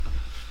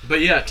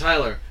But yeah,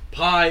 Tyler,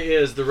 pi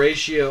is the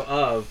ratio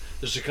of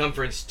the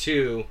circumference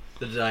to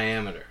the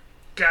diameter.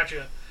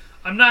 Gotcha.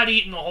 I'm not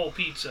eating the whole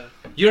pizza.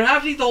 You don't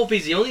have to eat the whole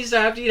pizza. You only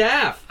have to eat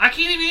half. I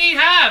can't even eat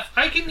half.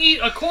 I can eat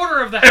a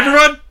quarter of the half.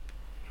 Everyone,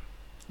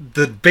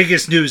 the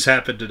biggest news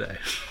happened today.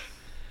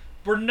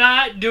 We're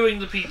not doing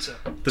the pizza.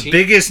 The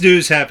biggest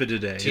news happened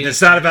today. And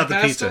it's not about the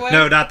pizza. Away?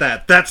 No, not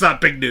that. That's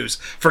not big news.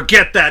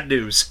 Forget that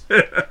news.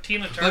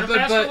 Tina Turner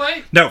passed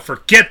away? No,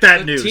 forget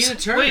that news. Tina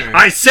Turner. Wait.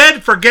 I said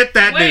forget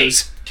that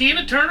news.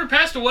 Tina Turner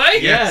passed away?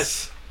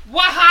 Yes.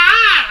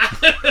 Waha!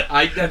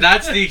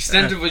 That's the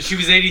extent of what she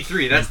was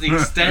 83. That's the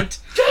extent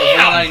of what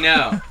I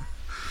know.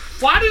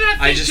 Why did I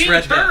think just Tina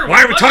read that. Turner?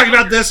 Why are we talking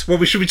about this? What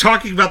we should be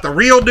talking about, the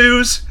real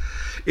news,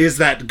 is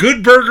that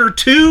Good Burger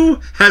 2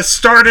 has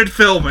started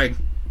filming.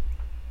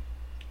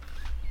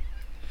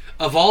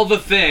 Of all the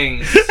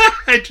things,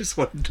 I just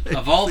wanted to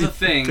of all the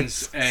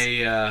things,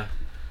 the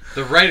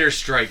writer's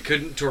strike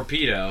couldn't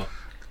torpedo.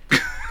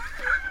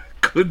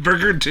 Good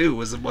Burger 2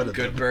 was one of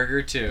them. Good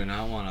Burger 2,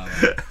 not one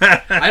of them.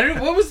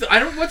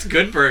 What's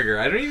Good Burger?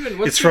 I don't even.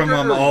 What's It's Good from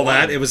Burger All 1?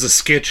 That. It was a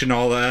sketch and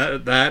all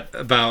that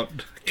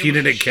about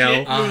Keenan and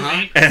Kel.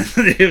 Uh-huh. And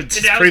it's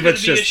And now pretty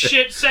it's much going to be a just.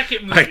 shit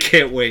second movie. I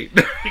can't wait.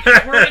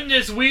 Because we're in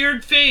this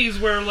weird phase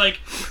where, like,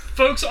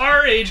 folks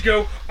our age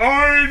go,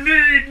 I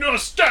need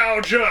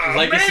nostalgia.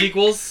 Like the Make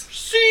sequels?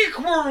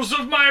 sequels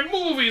of my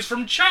movies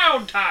from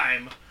child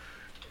time.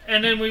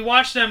 And then we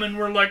watch them and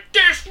we're like,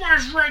 this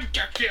was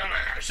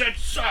ridiculous. It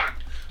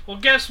sucked. Well,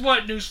 guess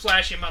what,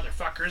 newsflash, you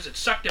motherfuckers? It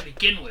sucked to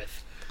begin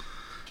with.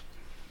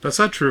 That's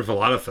not true of a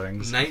lot of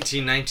things.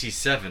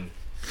 1997.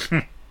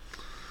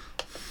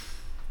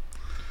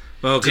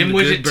 Welcome to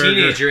Dim-witted Good Burger.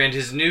 teenager and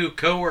his new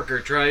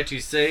co-worker try to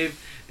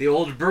save the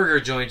old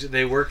burger joint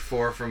they work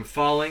for from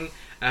failing,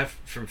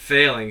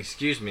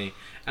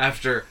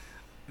 after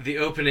the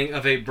opening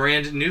of a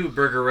brand new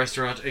burger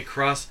restaurant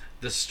across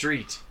the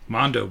street.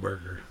 Mondo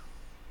Burger.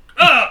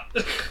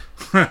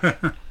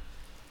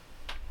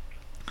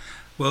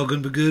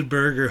 Welcome to Good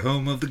Burger,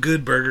 home of the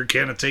Good Burger.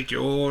 Can I take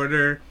your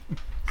order?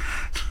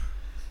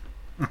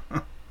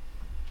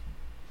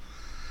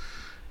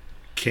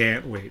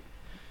 Can't wait.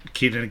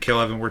 Keenan and Kel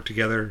haven't worked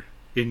together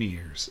in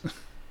years.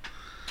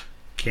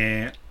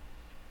 Can't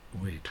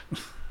wait.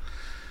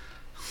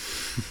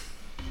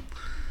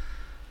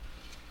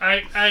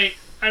 I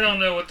don't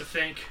know what to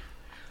think.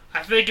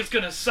 I think it's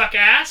gonna suck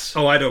ass.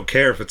 Oh, I don't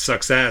care if it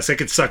sucks ass. It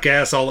can suck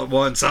ass all at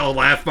once. I'll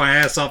laugh my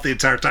ass off the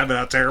entire time about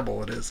how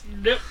terrible it is.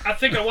 Yep, I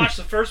think I watched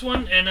the first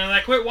one and then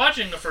I quit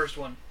watching the first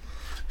one.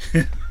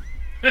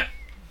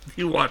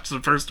 You watch the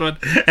first one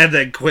and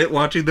then quit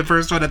watching the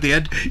first one at the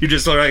end. You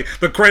just are like,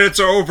 the credits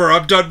are over.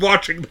 I'm done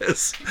watching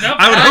this. Nope,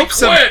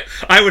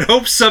 I would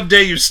hope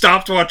someday you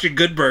stopped watching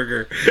Good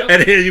Burger, Nope.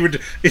 and you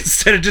would,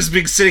 instead of just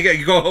being sitting,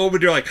 you go home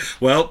and you're like,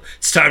 well,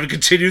 it's time to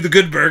continue the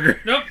Good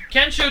Burger. Nope,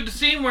 Ken showed the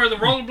scene where the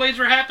rollerblades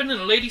were happening and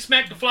the lady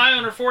smacked the fly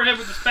on her forehead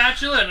with a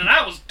spatula and then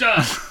I was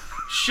done.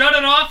 Shut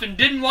it off and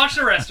didn't watch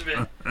the rest of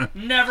it.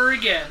 Never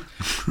again.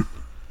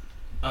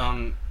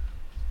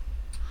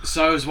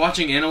 So I was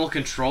watching Animal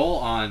Control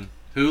on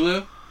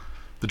Hulu.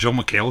 The Joel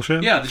McHale show?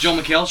 Yeah, the Joel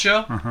McHale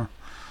show. Uh-huh.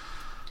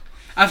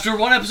 After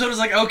one episode, I was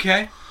like,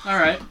 okay, all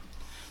right.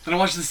 Then I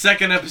watched the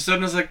second episode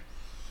and I was like,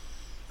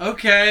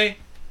 okay,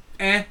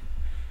 eh.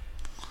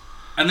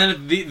 And then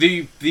at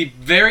the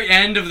very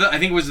end of I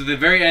think it was the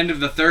very end of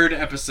the third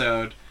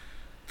episode,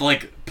 the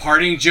like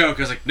parting joke,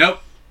 I was like, nope,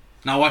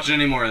 not watching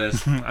any more of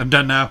this. I'm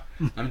done now.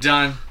 I'm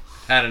done.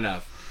 Had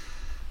enough.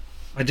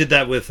 I did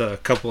that with a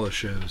couple of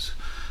shows.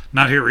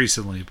 Not here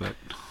recently, but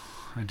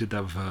I did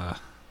that with, what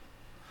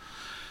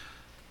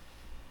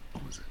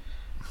was it?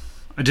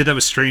 I did that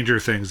with Stranger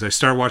Things. I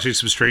started watching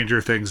some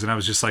Stranger Things, and I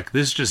was just like,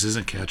 this just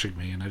isn't catching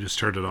me, and I just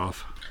turned it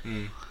off.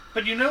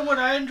 But you know what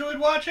I enjoyed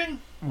watching?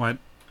 What?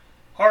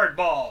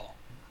 Hardball.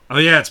 Oh,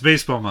 yeah, it's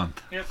baseball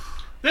month. Yep.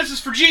 This is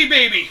for G,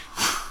 baby.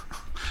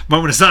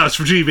 Moment of silence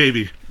for G,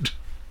 baby.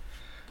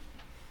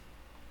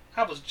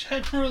 I was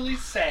generally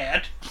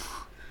sad.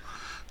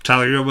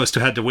 Tyler, you almost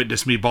had to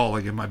witness me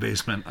bawling in my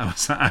basement.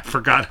 I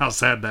forgot how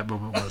sad that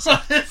moment was.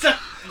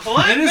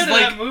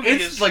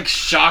 It's like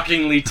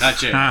shockingly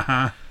touching.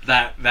 Uh-huh.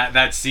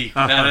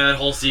 That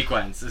whole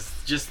sequence.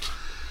 It's just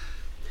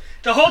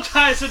the whole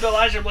time I said to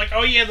Elijah, I'm like,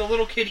 oh yeah, the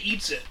little kid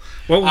eats it.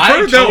 Well, I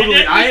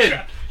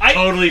had I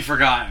totally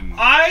forgotten.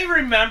 I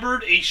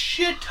remembered a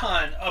shit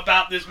ton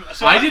about this.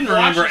 So I didn't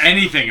remember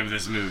anything of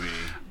this movie.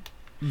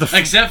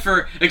 Except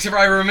for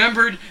I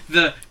remembered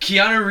the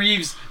Keanu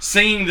Reeves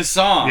singing the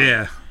song.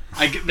 Yeah.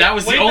 That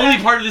was the only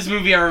part of this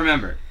movie I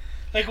remember.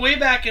 Like way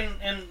back in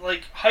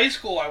like high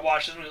school, I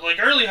watched this movie. Like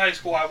early high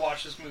school, I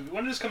watched this movie.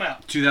 When did this come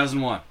out?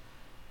 2001.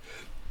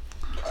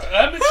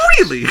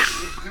 Really?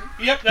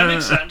 Yep, that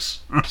makes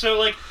sense. So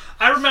like,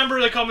 I remember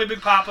they called me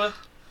Big Papa.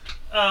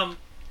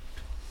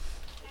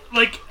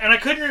 Like, and I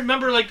couldn't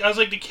remember. Like, I was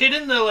like the kid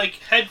in the like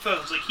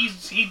headphones. Like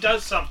he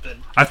does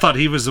something. I thought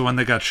he was the one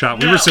that got shot.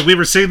 No. We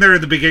were sitting there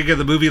at the beginning of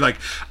the movie, like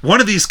one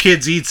of these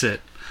kids eats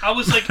it. I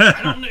was like,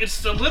 I don't know.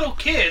 It's the little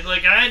kid.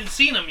 Like I hadn't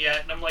seen him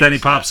yet, and I'm like, Then he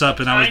pops up,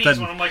 and I was Chinese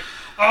then. one. I'm like,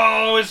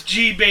 Oh, it's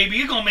G, baby.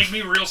 You're gonna make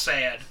me real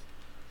sad.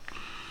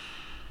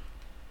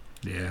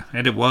 Yeah,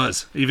 and it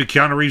was. Even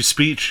Keanu Reeves'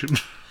 speech.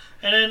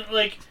 And then,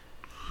 like,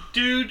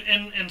 dude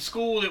in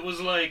school, it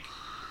was like,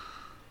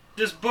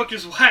 this book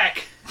is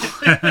whack.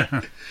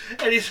 And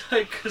he's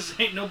like, because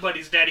ain't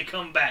nobody's daddy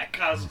come back.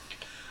 I was like,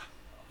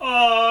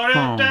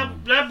 oh,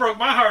 that broke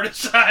my heart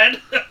inside.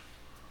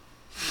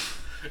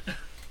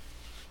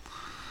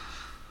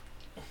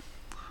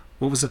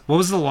 What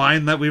was the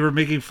line that we were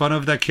making fun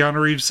of that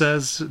Keanu Reeves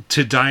says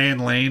to Diane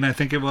Lane, I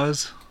think it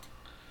was?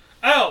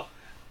 Oh,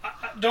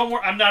 don't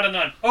worry, I'm not a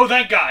nun. Oh,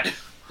 thank God.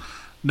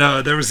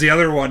 No, there was the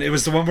other one. It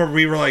was the one where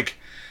we were like,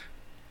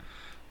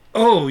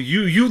 oh,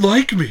 you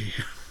like me.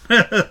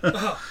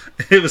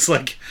 It was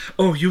like,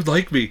 oh, you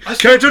like me.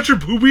 Can I touch your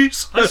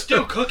boobies? I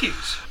steal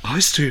cookies.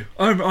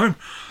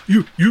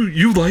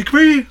 You like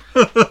me?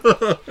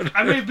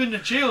 I may have been to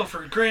jail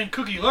for grand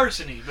cookie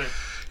larceny, but...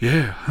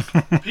 Yeah.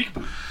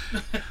 Peekaboo.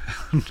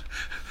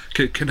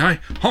 Can I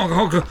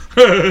honk?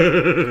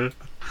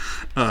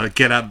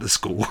 Get out of the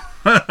school.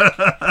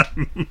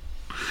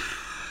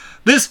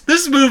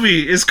 This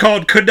movie is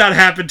called Could Not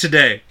Happen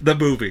Today. The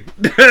movie.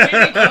 Could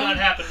not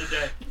happen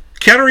today.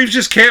 Keanu Reeves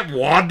just can't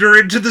wander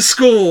into the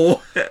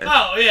school.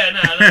 Oh yeah,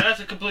 no, that's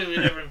a completely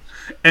different.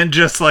 And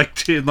just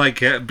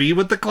be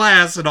with the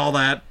class and all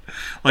that.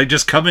 Like,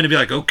 just come in and be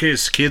like, okay,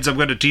 kids, I'm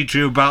going to teach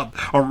you about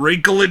A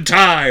Wrinkle in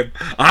Time.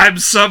 I'm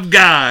some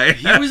guy.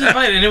 He was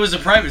invited, and it was a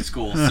private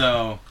school,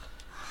 so...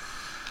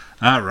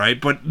 All right,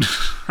 but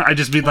I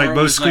just mean, like,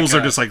 most schools are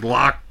just, like,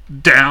 locked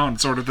down,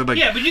 sort of thing. Like,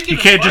 yeah, but you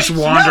can't just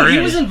wander in. He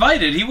was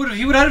invited. He would have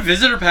had a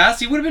visitor pass.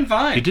 He would have been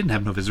fine. He didn't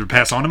have no visitor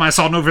pass on him. I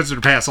saw no visitor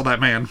pass on that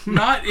man.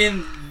 Not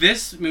in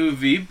this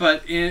movie,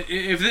 but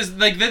if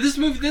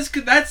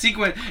that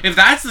sequence, if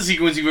that's the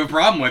sequence you have a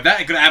problem with,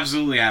 that could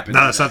absolutely happen.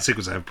 No, that's not the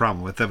sequence I have a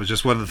problem with. That was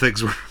just one of the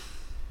things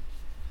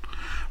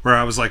where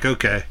I was like,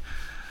 okay,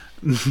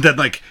 then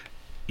like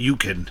you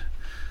can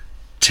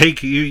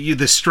take you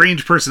this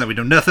strange person that we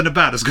know nothing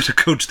about is going to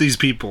coach these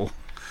people.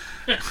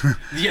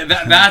 Yeah,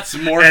 that's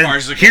more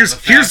farcical.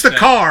 Here's the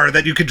car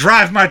that you could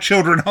drive my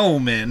children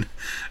home in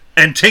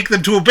and take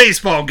them to a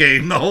baseball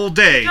game the whole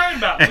day. What are you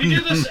talking about? We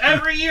do this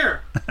every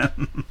year.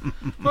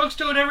 Folks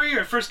do it every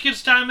year. First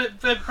kid's time at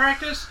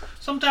practice,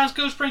 sometimes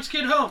coach brings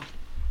kid home.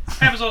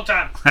 Happens all the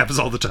time. Happens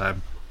all the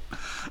time.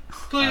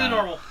 Completely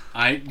normal.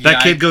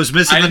 That kid goes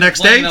missing the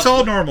next day, it's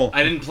all normal.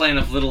 I didn't play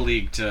enough Little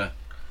League to...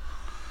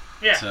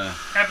 Yeah,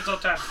 happens all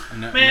the time.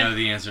 Know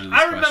the answer to this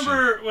question. I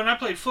remember when I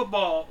played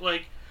football,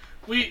 like...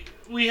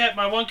 We had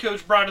my one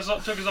coach took us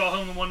all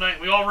home one night.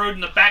 We all rode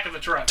in the back of the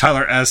truck.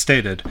 Tyler, as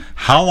stated,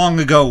 how long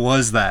ago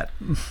was that?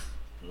 It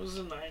was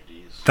the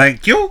 90s.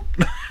 Thank you.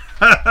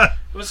 It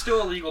was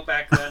still illegal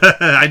back then.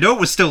 I know it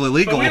was still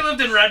illegal. But we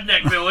lived in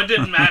Redneckville. It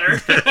didn't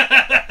matter.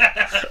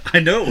 I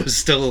know it was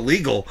still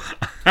illegal.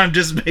 I'm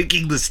just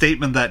making the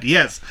statement that,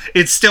 yes,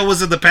 it still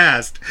was in the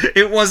past.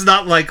 It was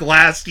not like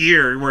last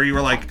year where you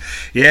were like,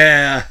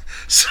 yeah.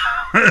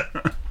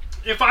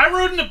 If I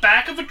rode in the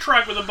back of a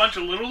truck with a bunch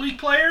of Little League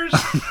players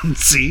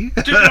see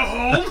to go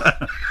home,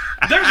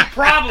 there's a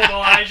problem,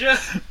 Elijah.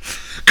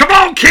 Come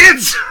on,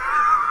 kids!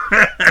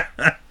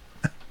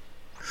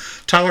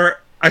 Tyler,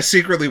 I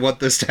secretly want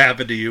this to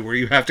happen to you, where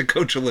you have to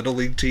coach a Little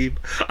League team.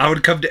 I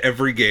would come to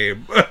every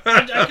game.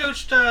 I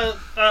coached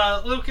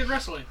little kid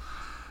wrestling.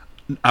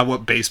 I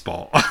want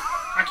baseball.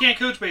 I can't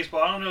coach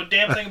baseball. I don't know a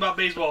damn thing about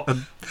baseball.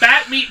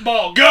 Bat, meat,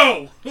 ball,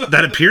 go!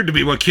 That appeared to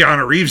be what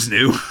Keanu Reeves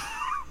knew.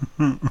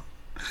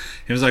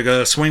 He was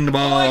like, swing the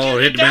ball,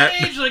 hit the bat. At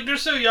that age, like, they're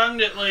so young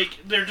that, like,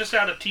 they're just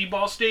out of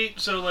T-ball state,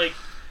 so, like,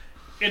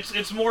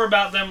 it's more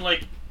about them,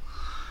 like,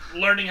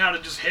 learning how to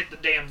just hit the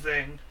damn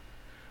thing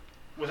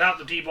without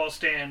the T-ball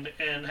stand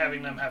and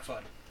having them have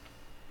fun.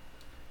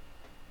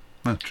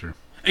 That's true.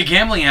 A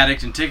gambling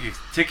addict and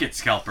ticket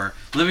scalper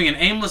living an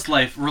aimless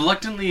life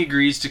reluctantly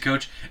agrees to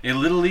coach a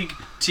Little League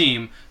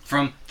team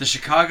from the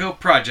Chicago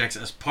Projects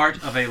as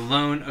part of a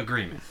loan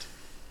agreement.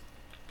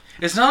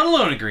 It's not a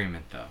loan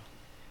agreement, though.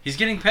 He's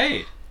getting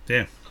paid.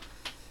 Yeah.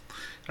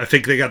 I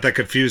think they got that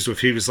confused with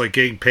he was like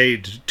getting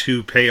paid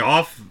to pay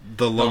off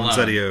the loans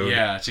that he owed.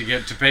 Yeah, to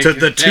pay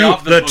pay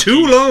off the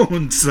two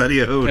loans that he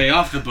owed. Pay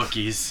off the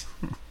bookies.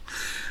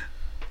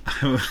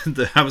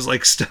 I was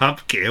like,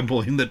 stop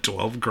gambling the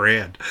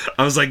 $12,000.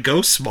 I was like,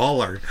 go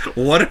smaller.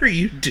 What are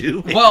you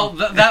doing? Well,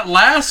 that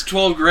last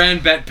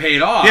 $12,000 bet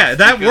paid off. Yeah,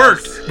 that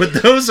worked. But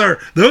those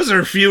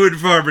are few and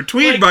far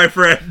between, my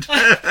friend.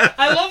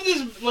 I love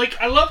this. Like,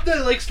 I love the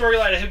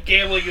storyline of him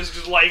gambling his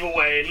just life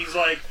away, and he's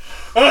like,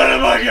 "What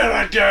am I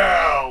gonna do?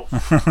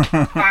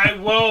 I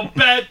will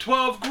bet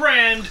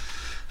 $12,000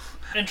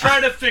 and try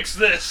to fix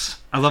this."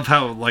 I love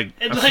how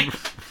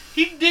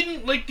He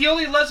didn't, the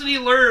only lesson he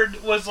learned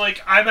was,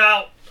 I'm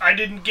out. I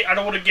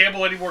don't want to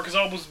gamble anymore because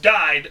I almost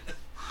died.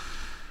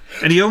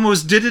 And he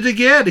almost did it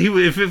again.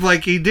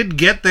 If he did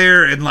get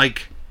there and,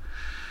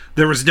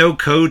 there was no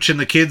coach and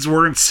the kids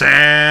weren't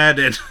sad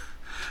and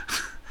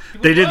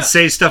they didn't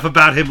say stuff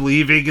about him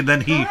leaving, and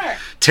then he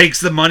takes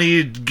the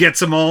money and gets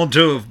them all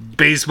into a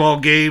baseball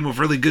game with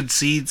really good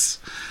seats.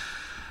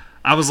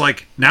 I was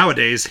like,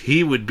 nowadays,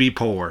 he would be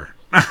poor.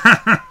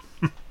 I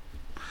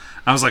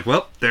was like,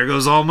 well, there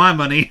goes all my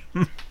money.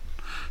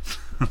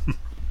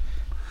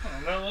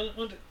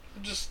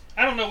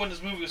 I don't know when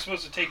this movie was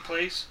supposed to take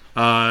place.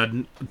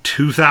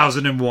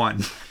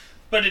 2001.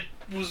 But it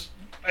was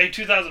a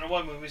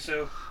 2001 movie,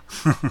 so...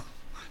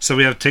 So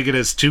we have ticket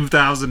as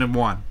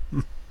 2001.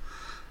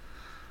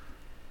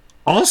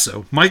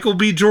 Also, Michael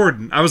B.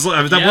 Jordan.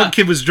 That one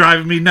kid was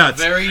driving me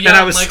nuts. Very young and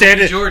I was Michael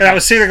standing B. Jordan. and I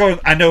was sitting there going,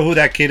 I know who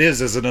that kid is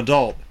as an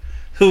adult.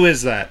 Who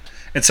is that?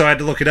 And so I had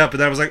to look it up,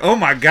 and I was like, oh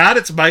my god,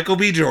 it's Michael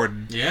B.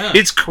 Jordan. Yeah.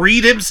 It's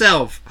Creed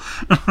himself.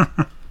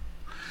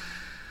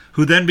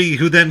 who then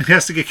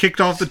has to get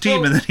kicked off the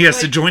team, and then he has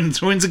to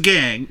joins a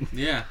gang.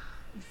 Yeah.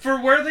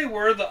 For where they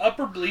were, the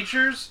upper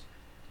bleachers,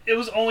 it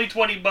was only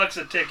 $20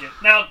 a ticket.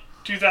 Now,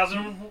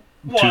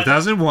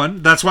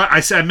 2001. That's why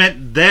I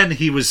meant then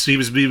he was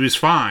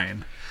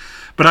fine.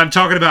 But I'm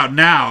talking about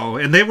now,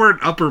 and they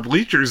weren't upper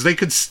bleachers.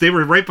 They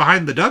were right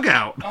behind the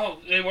dugout. Oh,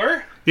 they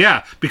were?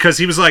 Yeah, because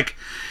he was like,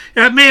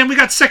 yeah, man, we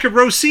got second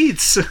row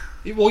seats.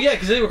 Well, yeah,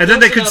 because they were. And then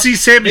they could see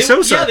Sammy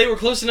Sosa. Yeah, they were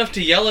close enough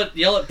to yell at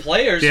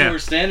players who were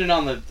standing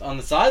on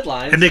the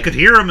sidelines, and they could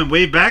hear him and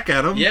wave back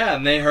at him. Yeah,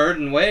 and they heard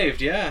and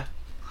waved. Yeah.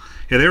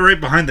 Yeah, they were right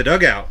behind the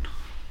dugout.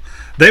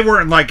 They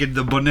weren't like in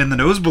the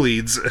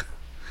nosebleeds.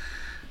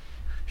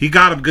 He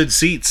got him good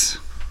seats.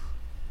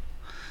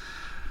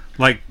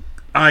 Like,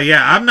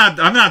 I'm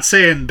not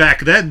saying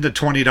back then the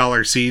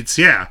 $20 seats.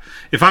 Yeah,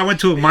 if I went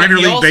to a minor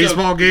league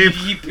baseball game,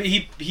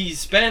 he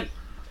spent.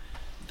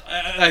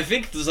 I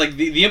think there's like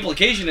the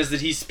implication is that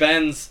he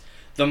spends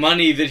the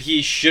money that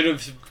he should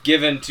have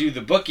given to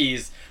the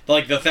bookies,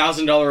 like the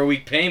 $1,000 a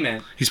week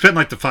payment. He spent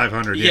like the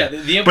 $500.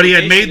 Yeah, but he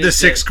had made the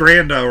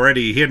 $6,000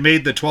 already. He had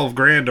made the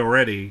 $12,000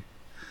 already.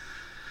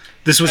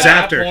 This was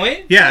after. That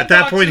point? Yeah, at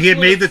that point he had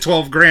made the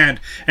 $12,000,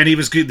 and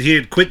he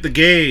had quit the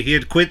game. He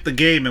had quit the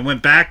game and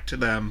went back to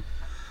them.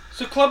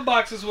 So club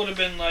boxes would have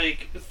been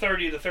like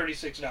 $30 to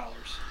 $36.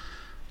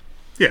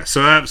 Yeah,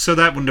 so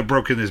that wouldn't have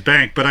broken his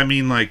bank, but I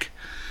mean like.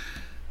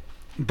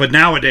 But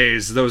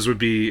nowadays, those would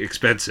be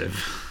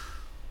expensive.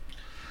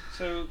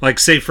 So, like,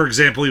 say, for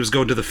example, he was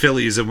going to the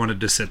Phillies and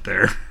wanted to sit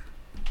there.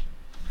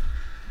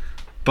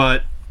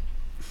 But,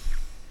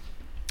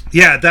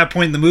 yeah, at that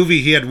point in the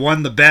movie, he had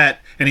won the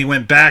bet, and he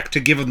went back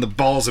to give him the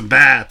balls and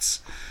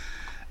bats.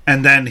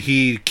 And then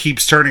he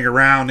keeps turning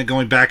around and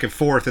going back and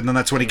forth, and then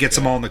that's when he gets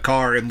them all in the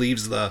car and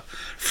leaves the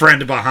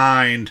friend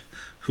behind,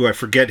 who I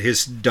forget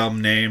his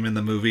dumb name in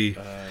the movie.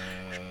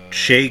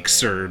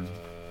 Shakes or...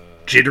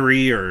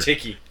 Jittery or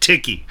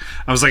Ticky.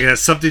 I was like, it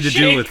has something to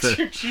do with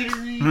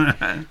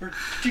the. Or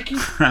Ticky.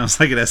 I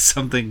was like, it has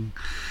something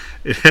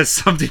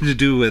to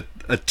do with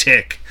a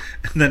tick,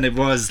 and then it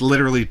was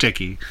literally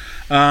Ticky.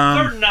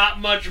 They're not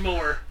much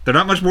more. They're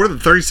not much more than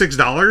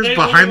 $36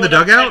 behind the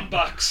dugout.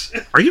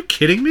 $10. Are you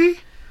kidding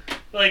me?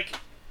 Like.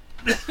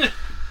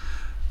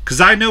 Because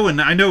I don't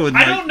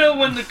know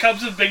when the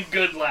Cubs have been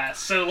good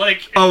last. So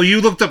like. Oh, you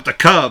looked up the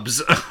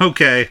Cubs.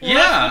 Okay. Well,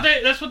 yeah,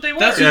 that's what they were.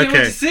 That's what they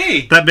went to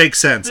see. That makes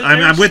sense.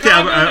 I'm with you.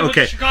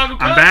 Okay. I'm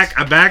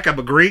back. I'm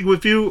agreeing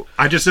with you.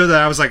 I just know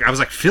that I was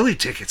like Philly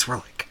tickets were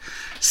like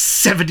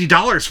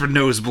 $70 for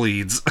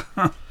nosebleeds.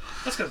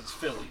 That's because it's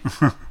Philly.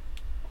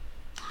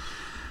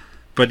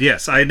 But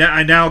yes, I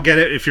now get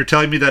it. If you're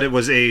telling me that it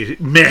was a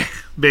meh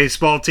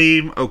baseball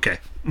team, okay.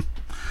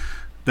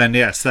 Then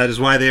yes, that is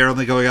why they are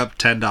only going up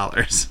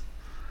 $10.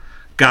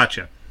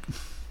 Gotcha.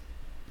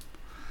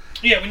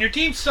 Yeah, when your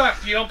team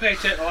sucks, you don't pay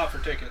a lot for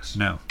tickets.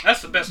 No.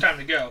 That's the best time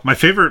to go. My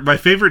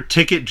favorite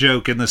ticket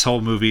joke in this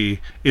whole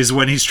movie is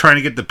when he's trying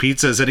to get the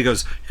pizzas and he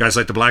goes, "You guys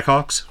like the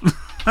Blackhawks?"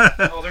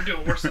 Oh, they're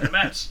doing worse than the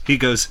Mets. He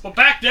goes, well,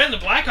 back then the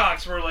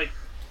Blackhawks were like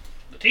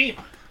the team.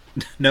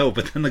 No,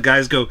 but then the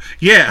guys go,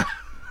 "Yeah."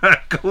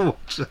 Cool.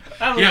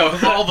 Yeah,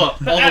 all the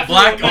black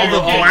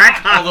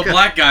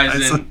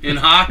guys in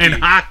hockey. In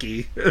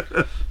hockey.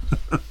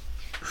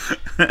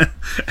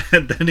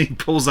 And then he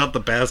pulls out the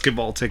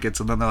basketball tickets,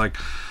 and then they're like,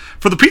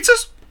 "For the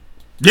pizzas?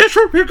 Yeah,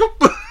 sure. Here you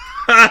go."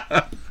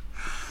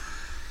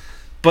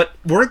 But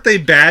weren't they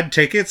bad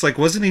tickets? Like,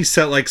 wasn't he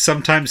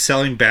sometimes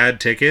selling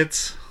bad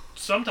tickets?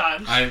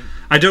 Sometimes. I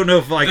don't know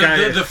if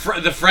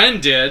the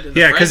friend did.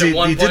 Yeah, because he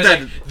did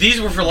that. Like, these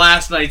were for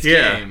last night's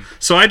game.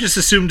 So I just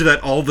assumed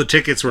that all the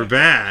tickets were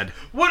bad.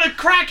 When a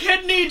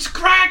crackhead needs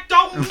crack,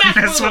 don't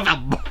mess with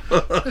him.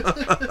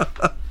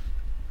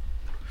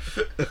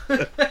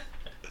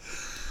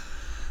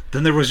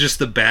 Then there was just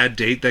the bad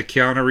date that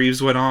Keanu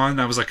Reeves went on.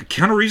 I was like,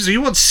 Keanu Reeves, are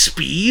you on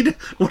speed?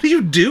 What are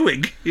you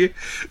doing? He's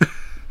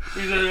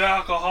an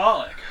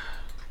alcoholic.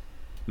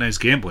 Nice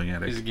gambling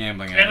addict. He's a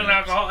gambling addict. And an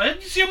alcoholic.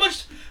 Did you see how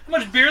much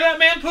beer that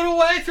man put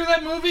away through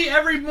that movie?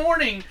 Every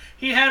morning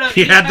he had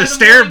the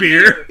stair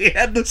beer. He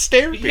had the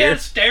stair beer. He had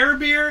stair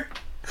beer.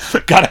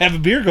 Gotta have a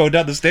beer going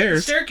down the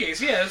stairs. The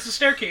staircase, yeah, it's the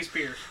staircase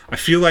beer. I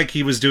feel like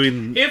he was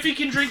doing. If he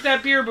can drink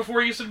that beer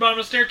before he gets to the bottom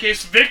of the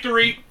staircase,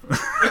 victory.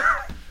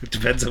 It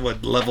depends on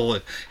what level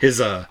his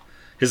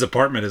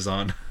apartment is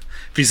on.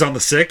 If he's on the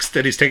 6th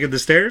and he's taking the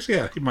stairs,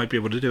 yeah, he might be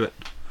able to do it.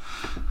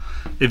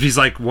 If he's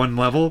like one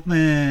level,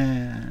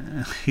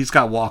 he's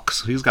got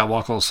walks. He's got to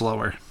walk a little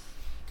slower.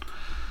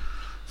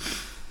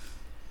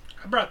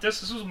 I brought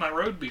this. This was my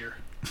road beer.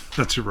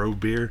 That's your road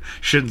beer.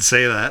 Shouldn't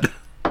say that.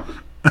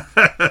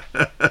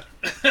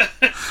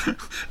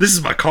 This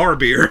is my car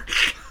beer.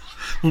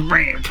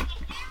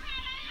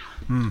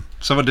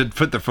 Someone did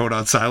put their phone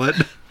on silent.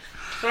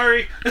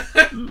 Sorry.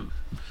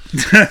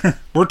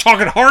 We're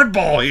talking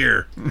hardball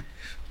here.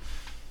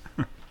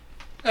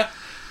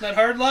 That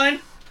hard line?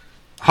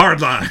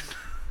 Hardline.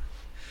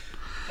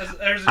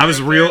 There's a I was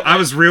joke real. there. I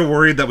was real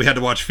worried that we had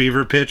to watch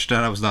Fever Pitch,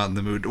 and I was not in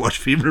the mood to watch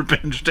Fever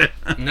Pitch.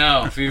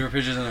 No, Fever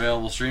Pitch isn't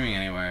available streaming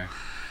anywhere.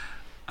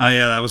 Oh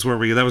yeah, that was where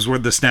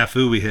the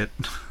snafu we hit.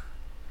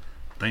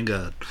 Thank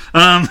God.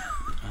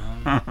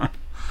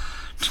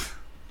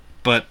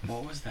 But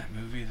What was that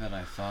movie that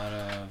I thought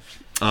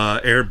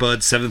of? Air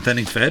Bud Seventh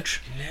Inning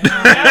Fetch.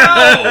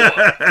 No!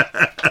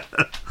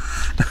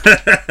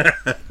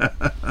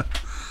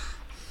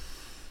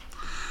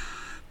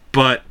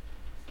 But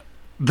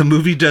the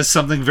movie does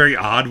something very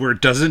odd where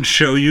it doesn't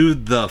show you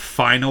the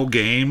final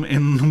game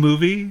in the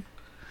movie.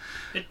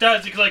 It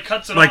does. It like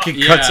cuts it Like off.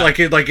 it cuts, Yeah.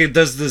 like it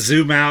does the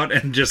zoom out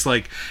and just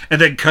like,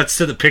 and then cuts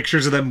to the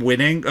pictures of them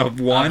winning of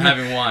one.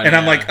 having won, and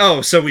I'm yeah. like,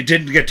 oh, so we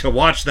didn't get to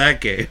watch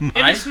that game.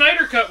 In the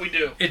Snyder Cut, we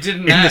do. It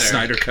didn't In matter. the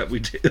Snyder Cut, we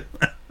did.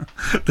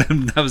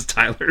 That was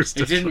Tyler's.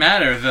 It didn't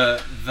matter.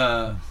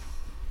 The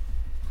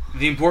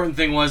important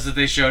thing was that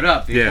they showed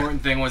up. The Yeah.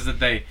 important thing was that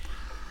they've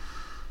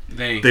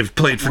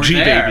played for were G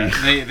there.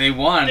 Baby. They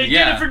won. They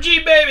yeah. did it for G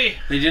Baby.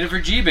 They did it for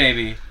G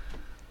Baby.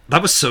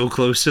 That was so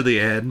close to the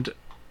end.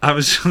 I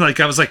was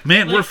like,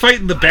 man, we're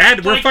fighting the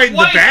bad. We're Like, fighting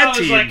twice the bad I was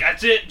team. like,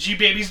 that's it. G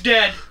Baby's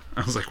dead.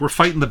 I was like, we're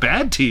fighting the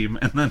bad team,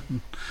 and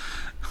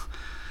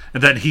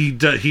then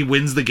he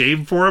wins the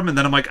game for him, and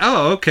then I'm like,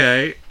 oh,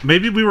 okay,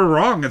 maybe we were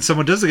wrong, and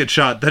someone doesn't get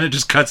shot. Then it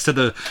just cuts to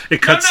No.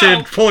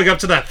 in pulling up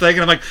to that thing,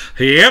 and I'm like,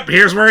 yep,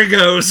 here's where he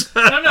goes.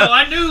 No,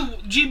 I knew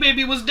G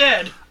Baby was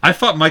dead. I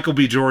thought Michael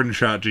B. Jordan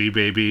shot G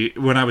Baby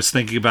when I was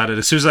thinking about it.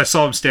 As soon as I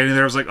saw him standing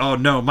there, I was like, oh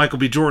no, Michael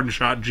B. Jordan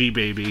shot G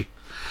Baby.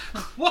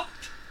 What?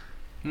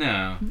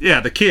 No. Yeah,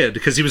 the kid,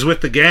 because he was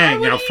with the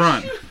gang out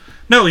front.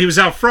 No, he was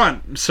out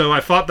front, so I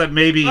thought that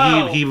maybe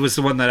Oh. he was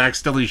the one that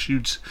accidentally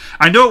shoots.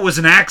 I know it was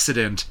an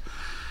accident.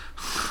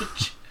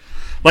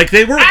 Like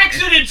they were.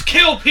 Accidents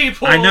kill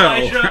people. I know.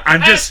 Elijah.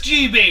 I'm Ask just-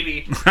 G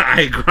Baby.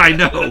 I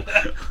know.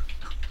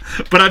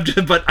 But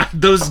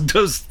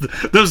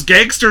those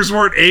gangsters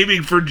weren't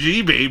aiming for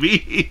G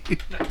Baby.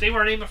 They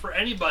weren't aiming for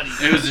anybody.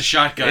 It was a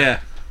shotgun. Yeah.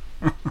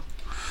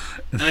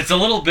 And it's a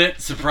little bit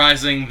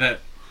surprising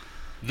that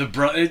the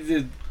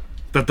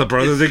That the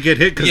brother didn't get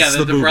hit because yeah, it's that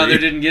the the movie. brother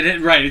didn't get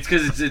hit. Right. It's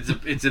because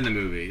it's in the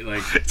movie.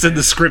 Like It's in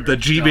the script that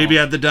G Baby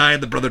had to die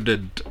and the brother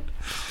didn't.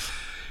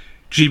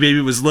 G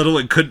Baby was little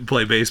and couldn't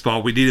play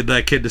baseball. We needed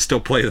that kid to still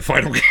play the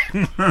final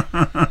game.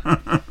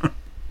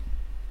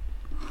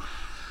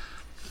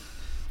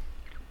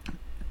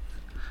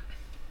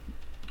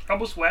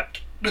 Almost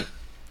wept.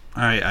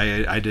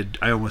 I did.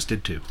 I almost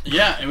did too.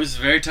 Yeah, it was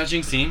a very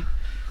touching scene.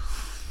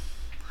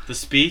 The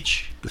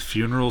speech. The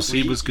funeral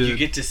scene was good. You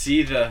get to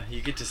see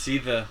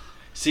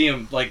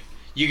him like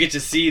you get to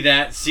see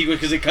that sequence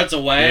because it cuts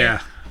away.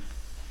 Yeah.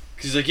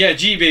 Because he's like, yeah,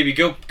 G Baby,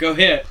 go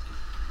hit.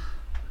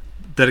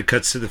 Then it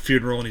cuts to the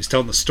funeral and he's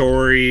telling the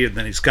story, and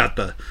then he's got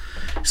the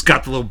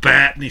little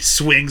bat and he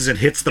swings and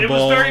hits the It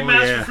ball. was very Yeah.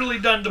 masterfully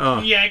done to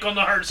Oh. yank on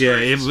the Yeah,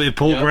 heartstrings. it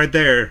pulled Yep. right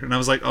there, and I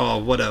was like, "Oh,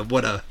 what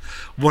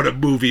a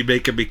movie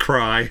making me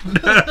cry."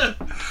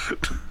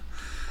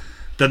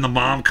 Then the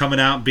mom coming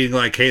out and being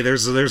like, "Hey,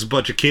 there's a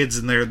bunch of kids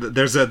in there.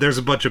 There's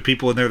a bunch of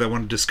people in there that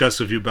want to discuss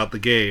with you about the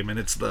game, and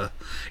it's the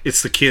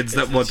kids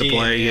that the want to team,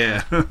 play."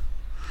 yeah. Yeah.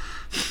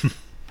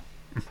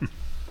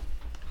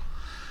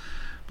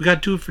 We gotta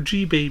do it for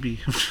G Baby.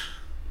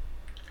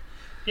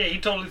 Yeah, he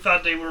totally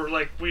thought they were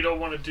like, we don't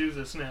want to do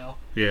this now.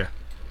 Yeah.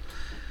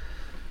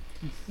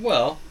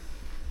 Well,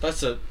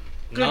 that's a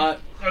Good. not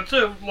That's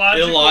a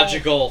logical,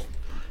 illogical.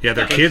 Yeah,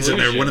 their The kids in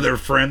there. conclusion. One of their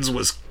friends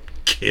was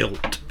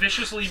killed.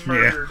 viciously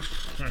murdered.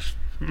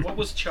 What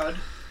was Chud?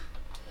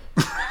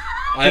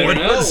 I don't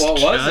know.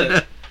 What was Chud?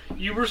 it?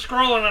 You were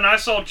scrolling and I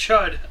saw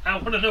Chud. I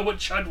want to know what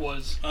Chud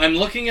was. I'm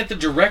looking at the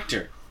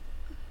director.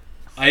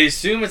 I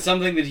assume it's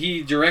something that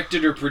he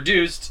directed or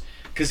produced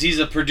because he's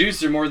a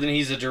producer more than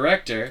he's a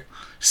director.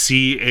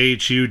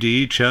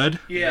 CHUD, Chud?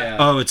 Yeah.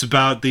 Oh, it's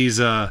about these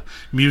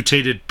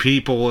mutated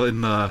people in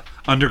the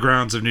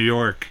undergrounds of New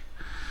York.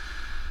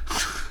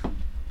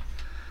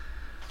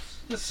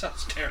 This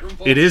sounds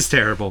terrible. It is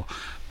terrible,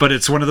 but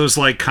it's one of those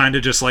like kind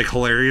of just like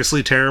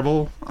hilariously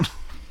terrible.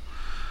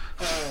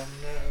 Oh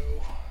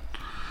no.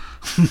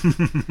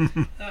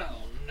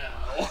 Oh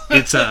no.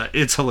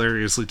 It's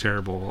hilariously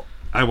terrible.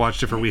 I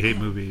watched it for We Hate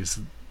Movies.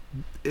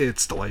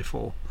 It's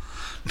delightful.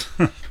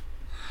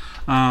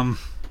 Chud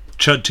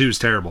 2 is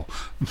terrible,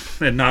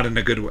 and not in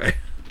a good way.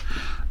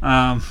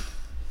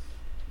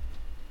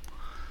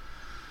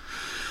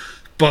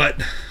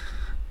 But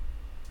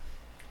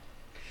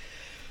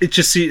it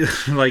just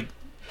like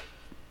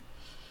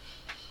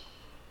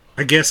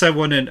I guess I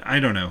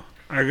don't know.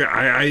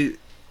 I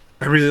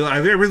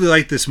really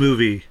like this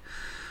movie.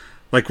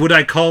 Like, would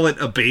I call it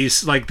a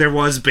base? Like, there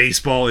was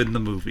baseball in the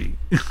movie.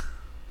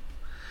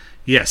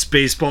 Yes,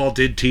 baseball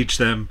did teach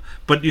them,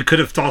 but you could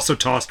have also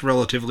tossed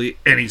relatively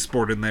any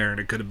sport in there, and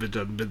it could have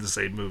been the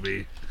same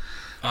movie.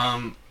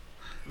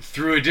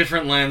 Through a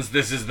different lens,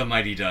 this is the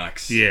Mighty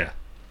Ducks. Yeah.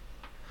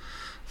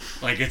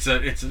 Like, it's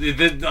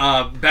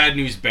the Bad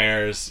News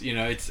Bears. You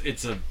know,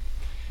 it's a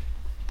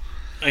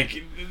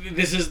like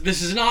this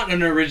is not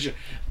an original.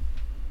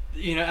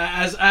 You know,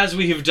 as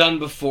we have done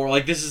before,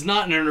 like, this is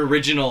not an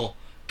original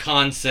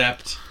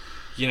concept.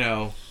 You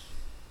know.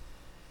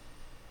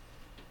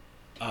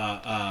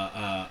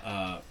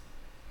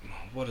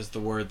 What is the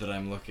word that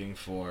I'm looking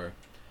for?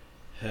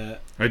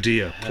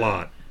 Idea,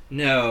 plot.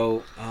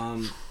 No.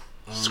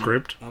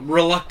 Script.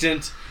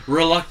 Reluctant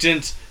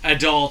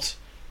adult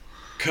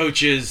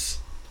coaches,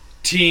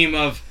 team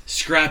of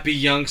scrappy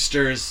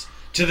youngsters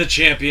to the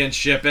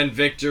championship and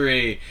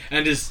victory,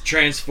 and is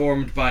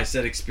transformed by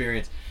said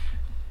experience.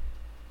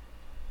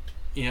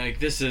 You know, like,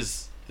 this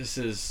is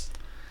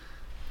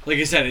like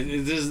I said,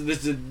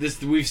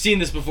 this we've seen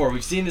this before.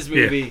 We've seen this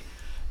movie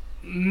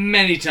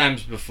many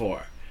times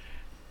before.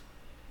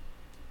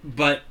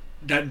 But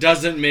that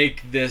doesn't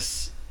make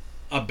this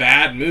a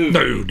bad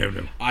movie.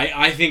 No.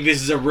 I think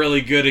this is a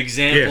really good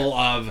example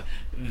of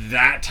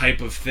that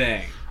type of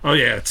thing. Oh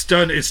yeah, it's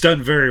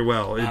done very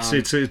well.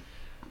 It's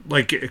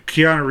like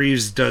Keanu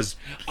Reeves does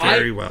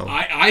very well.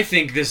 I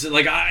think this is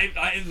like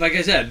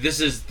I said, this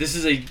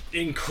is a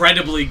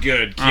incredibly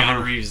good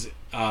Keanu Reeves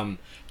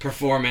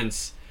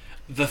performance.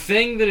 The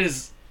thing that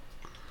is,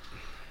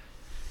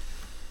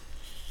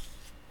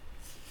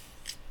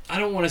 I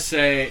don't want to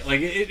say,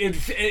 like,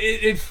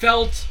 it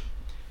felt,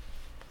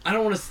 I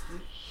don't want to,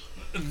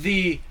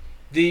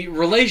 the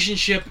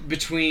relationship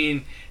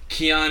between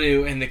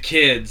Keanu and the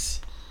kids,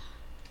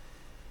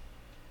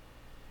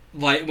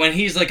 like, when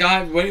he's like,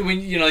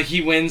 when you know, like,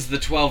 he wins the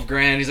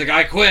 $12,000, he's like,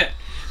 I quit.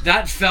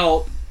 That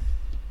felt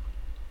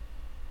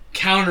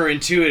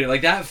counterintuitive.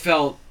 Like, that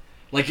felt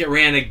like it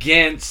ran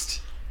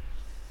against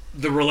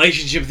the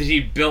relationship that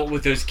he built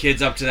with those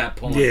kids up to that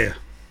point. Yeah.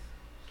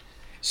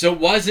 So it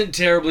wasn't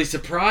terribly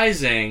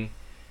surprising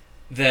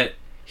that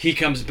he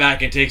comes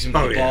back and takes him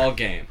to the ball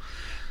game.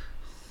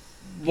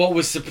 What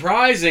was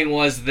surprising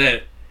was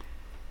that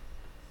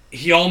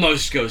he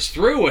almost goes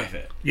through with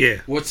it.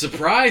 Yeah. What's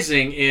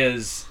surprising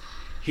is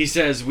he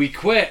says, we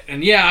quit.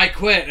 And I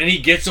quit. And he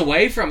gets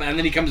away from it. And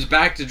then he comes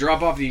back to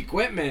drop off the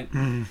equipment.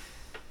 Mm.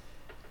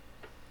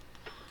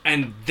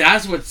 And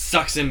that's what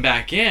sucks him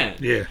back in.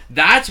 Yeah.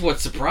 That's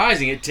what's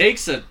surprising. It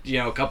takes a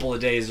couple of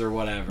days or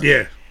whatever.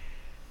 Yeah.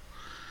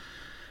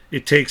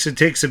 It takes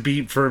a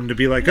beat for him to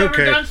be like, you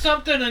okay. Ever done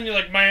something and you're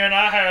like, man,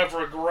 I have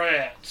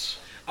regrets.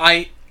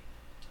 I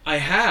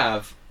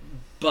have,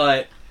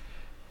 but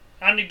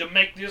I need to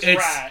make this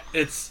right.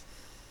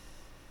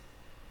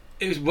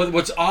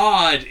 What's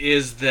odd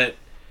is that,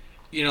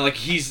 you know, like,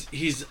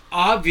 he's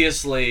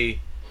obviously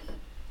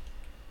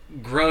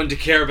grown to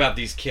care about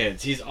these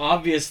kids. He's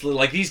obviously,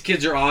 like, these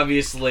kids are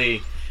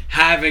obviously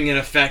having an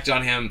effect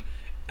on him,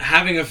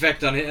 an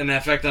effect on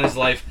his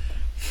life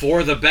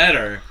for the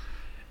better.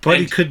 But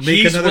he could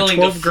make another $12,000. He's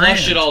willing to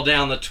flush it all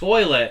down the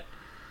toilet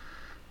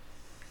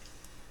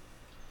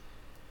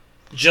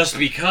just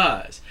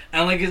because.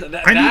 And, like,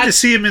 I need to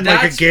see him in,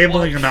 like, a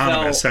Gambling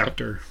Anonymous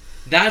after.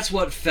 That's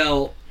what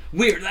felt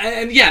weird.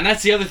 And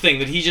that's the other thing,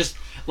 that he just,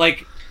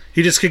 like,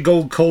 he just could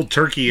go cold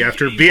turkey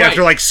after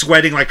like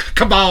sweating, like,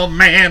 come on,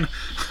 man.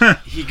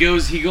 he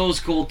goes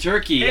cold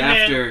turkey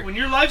after. Man, when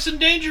your life's in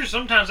danger,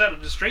 sometimes that'll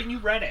just straighten you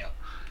right out.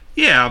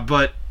 Yeah,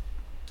 but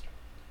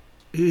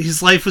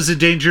his life was in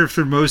danger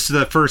through most of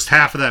the first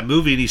half of that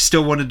movie, and he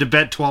still wanted to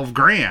bet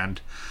 $12,000.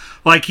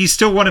 Like, he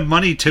still wanted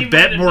money to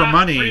bet more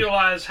money. He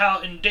realize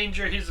how in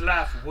danger his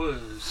life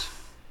was.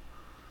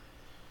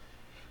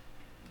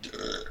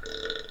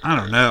 I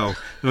don't know.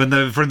 For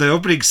the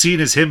opening scene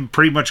is him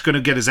pretty much going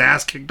to get his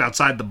ass kicked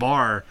outside the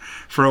bar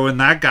for owing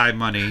that guy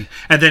money,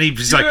 and then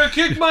he's like, "You gonna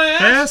kick my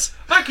ass?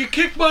 I can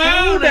kick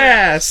my own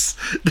ass."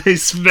 They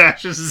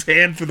smashes his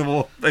hand for the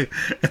whole thing,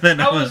 and then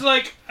I was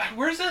like,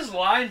 "Where's this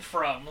line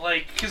from?"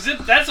 Like, because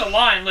that's a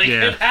line. Like,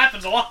 it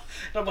happens a lot.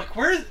 And I'm like,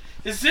 "Where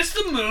is this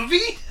the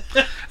movie?"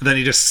 And then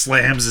he just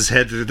slams his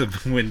head through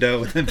the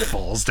window and then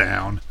falls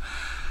down.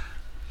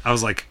 I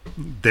was like,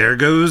 there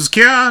goes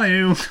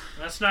Keanu.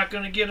 That's not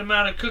going to get him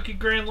out of cookie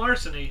grand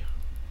larceny.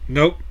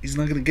 Nope, he's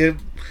not going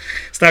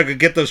to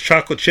get those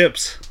chocolate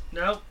chips.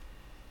 Nope.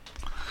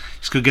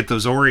 He's going to get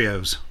those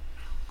Oreos.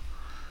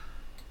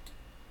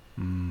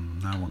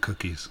 I want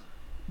cookies.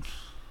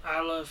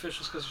 I love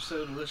fishes because they're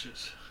so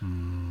delicious.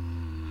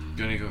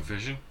 Gonna go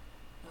fishing?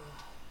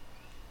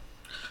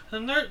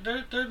 And they're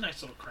a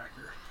nice little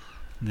cracker.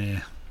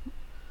 Nah.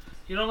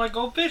 You don't like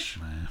goldfish?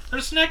 Nah. They're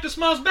a snack that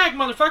smiles back,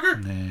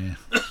 motherfucker. Nah.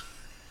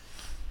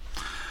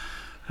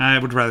 I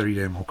would rather eat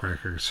animal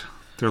crackers.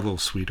 They're a little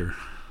sweeter.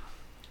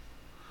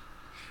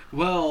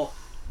 Well,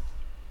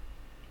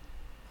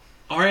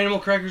 are animal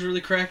crackers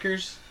really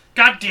crackers?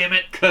 God damn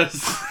it.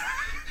 Because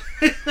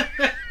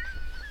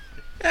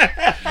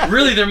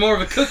Really, they're more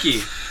of a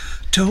cookie.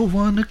 Don't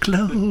want to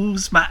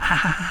close my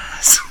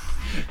eyes.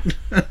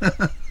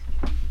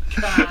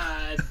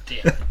 God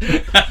damn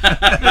it.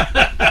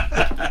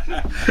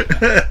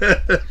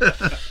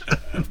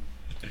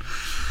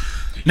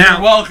 Now,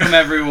 You're welcome,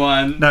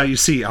 everyone. now you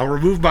see, I'll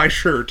remove my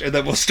shirt and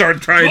then we'll start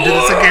trying to do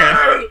this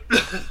again.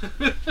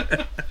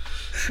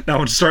 Now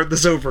I'm start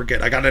this over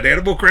again. I got an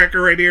animal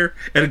cracker right here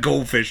and a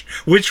goldfish.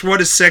 Which one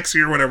is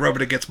sexier when I rub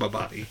it against my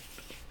body?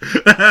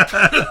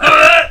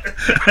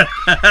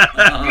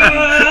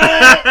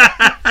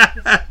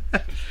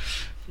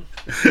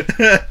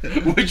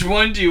 Which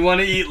one do you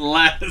want to eat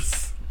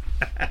less?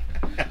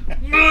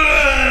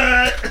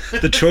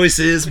 The choice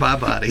is my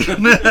body.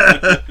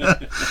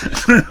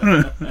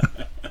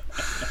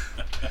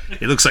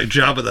 It looks like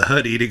Jabba the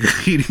Hutt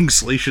eating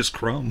Salacious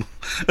Crumb.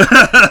 One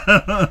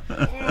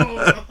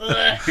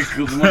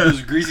of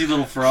those greasy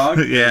little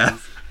frogs. Yeah.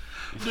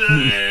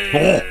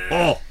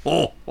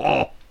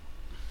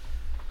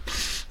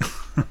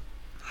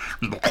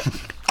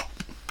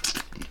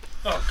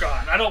 Oh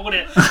God, I don't want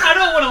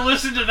to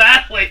listen to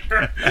that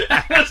later.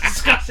 That's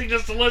disgusting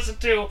just to listen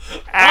to.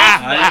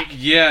 Try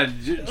it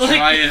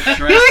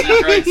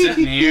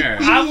sitting here.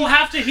 I will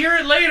have to hear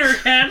it later,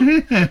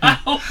 Ken. I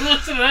don't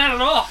listen to that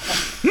at all.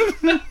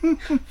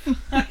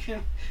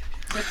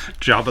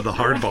 Jabba the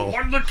Hardball.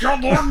 What the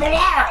cowboy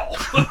Belial?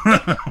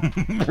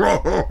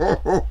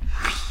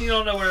 You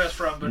don't know where that's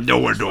from, but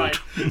No, I it's don't.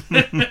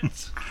 fine.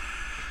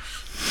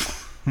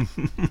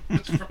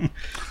 It's from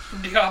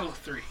Diablo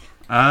 3.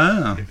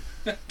 Ah,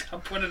 I'll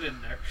put it in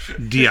there.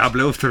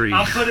 Diablo 3.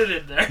 I'll put it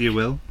in there. You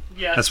will?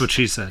 Yes. That's what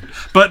she said.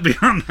 But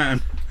beyond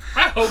that,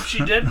 I hope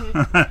she didn't.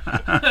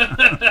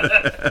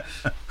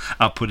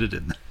 I'll put it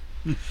in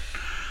there.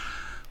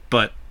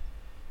 But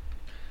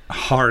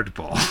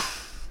Hardball.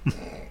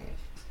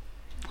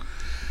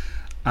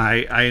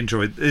 I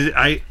enjoyed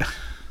I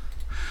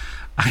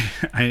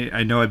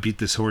know I beat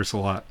this horse a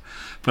lot,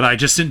 but I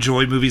just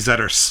enjoy movies that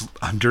are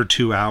under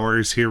 2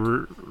 hours here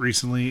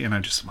recently, and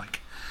I'm just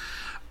like,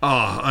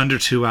 oh, under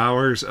 2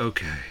 hours?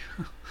 Okay.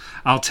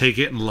 I'll take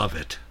it and love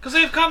it. Because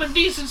they have common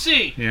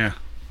decency. Yeah.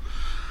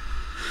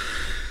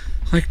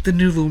 Like the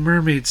new Little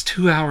Mermaid's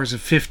 2 hours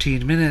and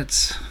 15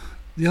 minutes.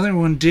 The other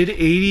one did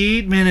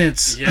 88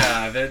 minutes.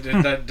 Yeah, that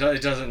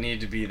it doesn't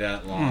need to be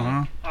that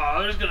long.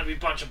 Oh, there's gonna be a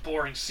bunch of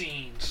boring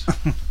scenes.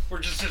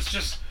 It's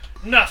just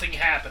nothing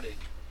happening.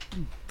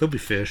 There'll be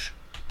fish.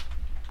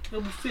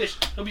 There'll be fish.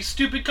 There'll be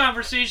stupid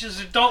conversations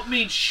that don't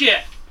mean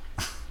shit.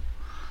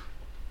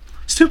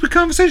 Stupid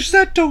conversations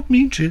that don't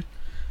mean shit.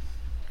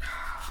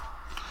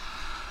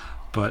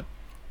 But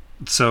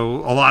so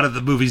a lot of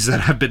the movies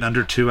that have been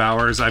under 2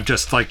 hours, I've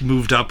just like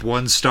moved up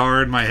 1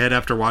 star in my head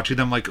after watching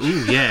them. Like,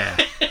 ooh, yeah.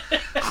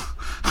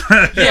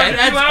 Yeah,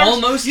 that's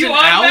almost you an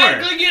hour.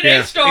 automatically get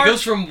Yeah. 8 stars. It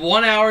goes from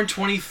 1 hour and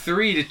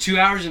 23 to 2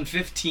 hours and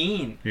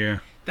 15. Yeah.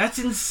 That's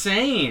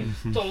insane.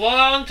 It's a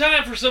long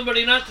time for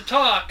somebody not to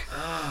talk.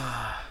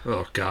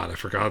 Oh God, I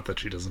forgot that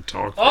she doesn't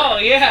talk. Oh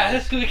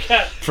yeah, we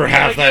got For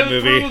half that go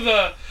movie. through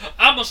the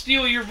I'm gonna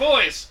steal your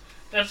voice.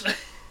 That's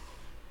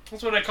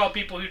what I call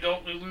people who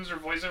lose their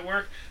voice at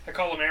work. I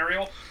call them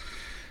Ariel.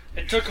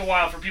 It took a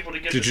while for people to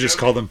get. Did the you just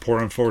joke. call them poor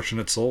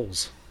unfortunate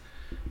souls?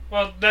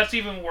 Well, that's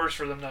even worse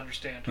for them to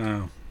understand.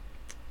 Oh.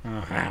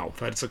 How?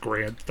 That's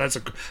one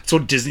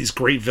of Disney's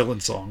great villain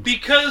songs.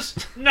 Because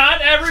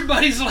not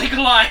everybody's like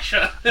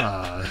Elijah.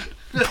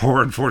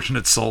 Poor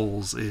Unfortunate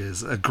Souls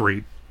is a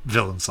great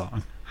villain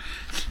song.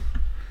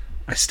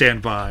 I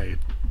stand by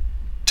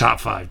top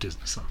 5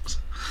 Disney songs.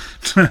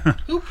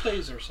 Who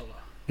plays Ursula?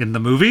 In the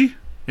movie?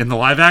 In the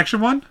live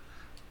action one?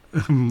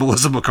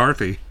 Melissa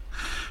McCarthy.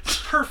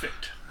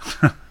 Perfect.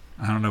 I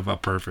don't know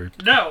about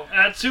perfect. No,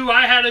 that's who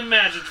I had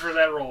imagined for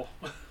that role.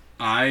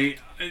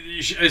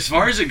 As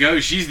far as it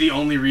goes, she's the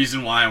only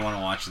reason why I want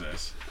to watch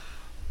this.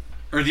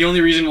 Or the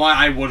only reason why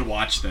I would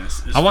watch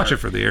this. I'll watch it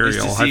for the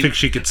Ariel. I think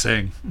she could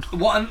sing.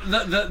 Well, and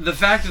the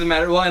fact of the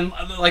matter, well, and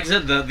like I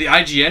said, the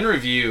IGN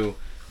review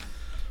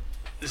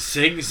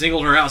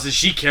singled her out, says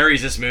she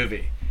carries this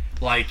movie.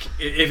 Like,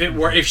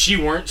 if she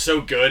weren't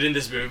so good in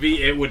this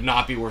movie, it would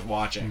not be worth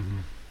watching. Mm-hmm.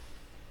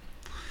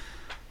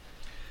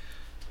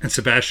 And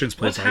Sebastian's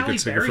played by a good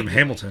singer from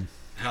Hamilton.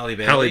 Halle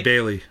Bailey. Halle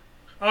Bailey.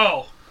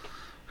 Oh.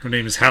 Her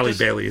name is Halle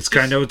Bailey. It's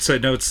kind of it's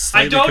slightly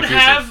I don't confusing.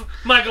 have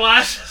my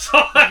glasses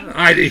on.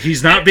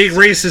 He's not being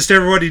racist,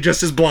 everyone. He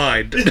just is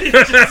blind.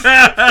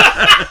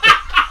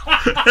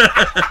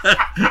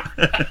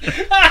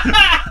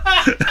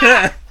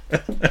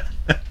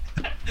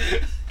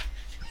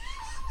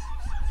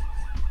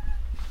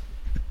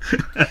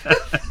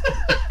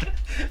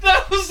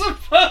 That was the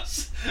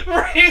most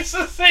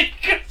racist thing you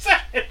could say.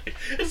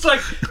 It's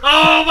like,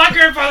 oh, my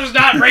grandfather's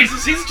not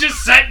racist. He's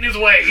just set in his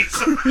ways.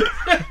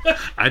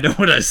 I know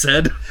what I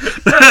said.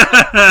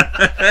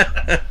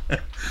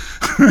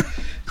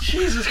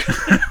 Jesus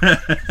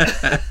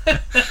Christ.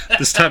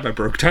 This time I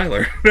broke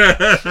Tyler.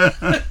 Yes.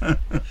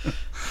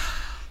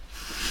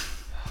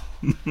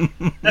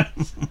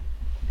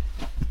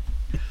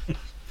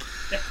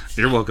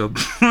 You're welcome.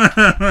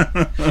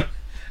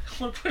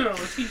 want to put it on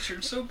a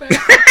t-shirt so bad.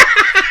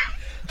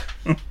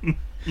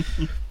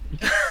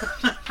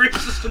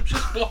 Racist, I'm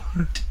just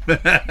born.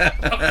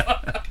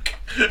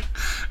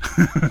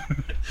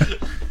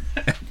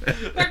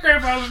 My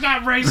grandfather's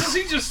not racist,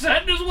 he's just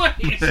set in his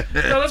ways.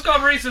 No, let's call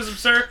it racism,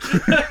 sir.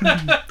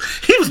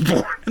 He was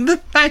born in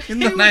the night. He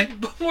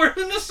was born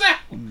in the South.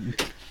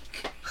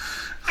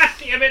 God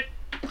damn it.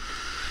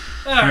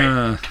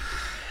 Alright.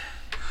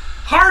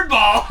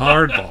 Hardball.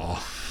 Hardball.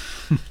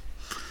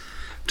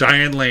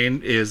 Diane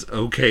Lane is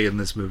okay in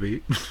this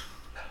movie.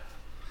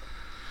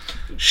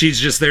 She's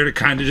just there to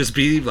kind of just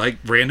be like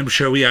random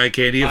showy eye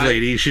candy of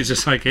lady. She's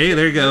just like, hey,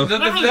 there you go.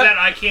 Not really that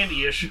eye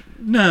candy-ish.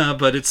 No,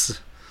 but it's...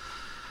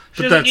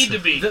 She doesn't need to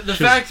be. The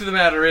fact of the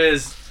matter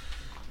is,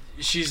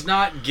 she's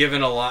not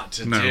given a lot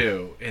to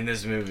do in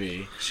this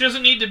movie. She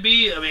doesn't need to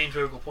be a main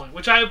focal point,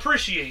 which I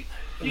appreciate.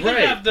 You can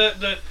Right. have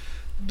the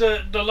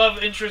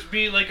love interest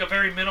be like a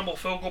very minimal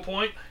focal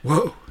point.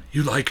 Whoa,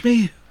 you like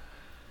me?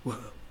 Whoa.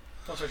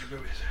 Don't touch your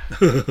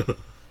boobies.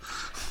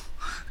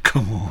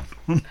 Come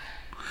on.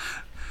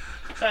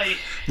 Hey.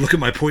 Look at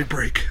my point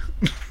break.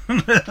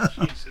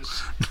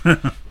 Jesus.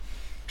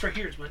 It's right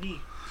here, it's my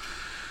knee.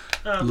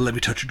 Let me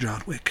touch your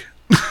John Wick.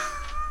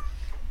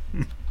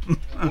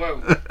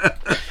 Whoa.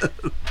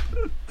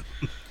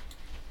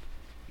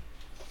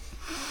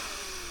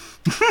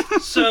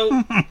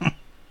 So,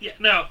 yeah,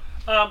 no.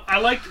 I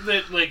liked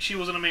that, like, she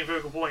wasn't a main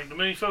focal point. The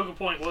main focal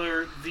point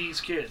were these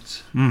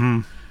kids.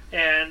 Mm-hmm.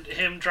 And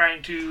him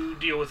trying to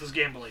deal with his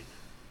gambling.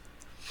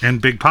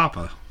 And Big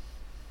Papa.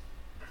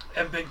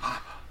 And Big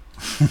Papa.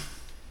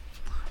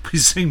 We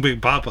sing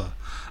Big Papa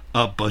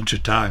a bunch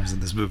of times in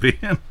this movie.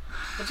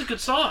 That's a good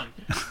song.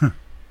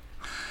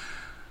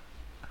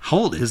 How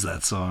old is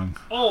that song?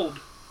 Old.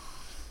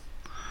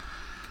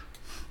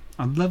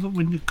 I love it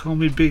when you call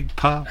me Big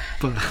Papa.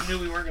 I knew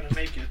we weren't going to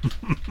make it.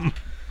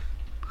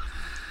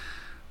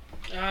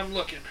 I'm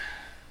looking.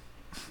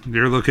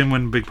 You're looking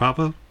when Big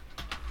Papa?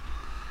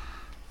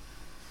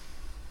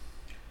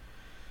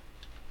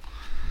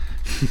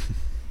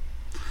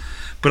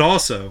 But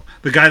also,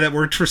 the guy that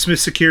worked for Smith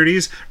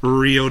Securities,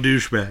 real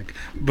douchebag.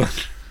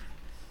 But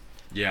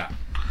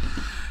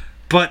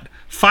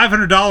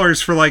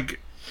 $500 for like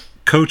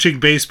coaching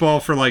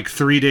baseball for like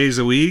 3 days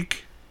a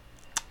week.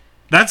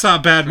 That's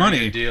not bad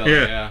money. Good deal,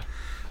 yeah.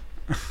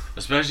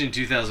 Especially in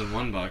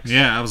 2001 bucks.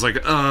 Yeah, I was like,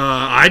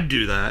 I'd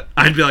do that.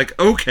 I'd be like,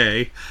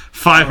 okay,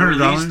 $500.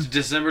 Released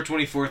December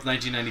 24th,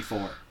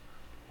 1994.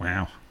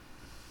 Wow.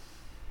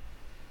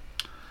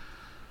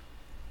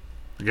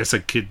 I guess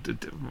that kid.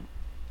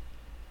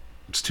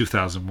 It's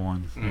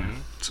 2001. Mm-hmm. Yeah.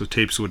 So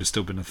tapes would have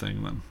still been a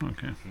thing then.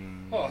 Okay.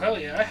 Oh, hell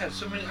yeah. I had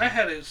so many. I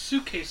had a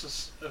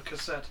suitcase of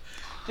cassettes.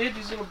 They had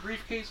these little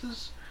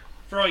briefcases.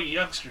 For all you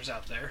youngsters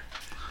out there.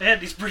 They had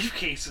these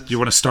briefcases. Do you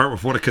want to start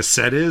with what a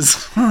cassette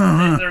is?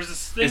 And there's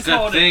this thing It's that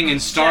called thing a in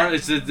Star.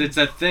 cassette. It's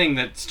that thing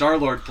that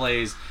Star-Lord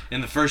plays in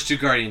the first two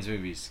Guardians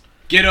movies.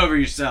 Get over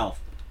yourself.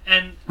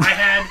 And I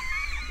had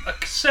a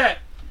cassette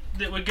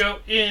that would go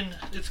in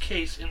its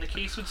case, and the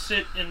case would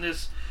sit in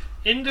this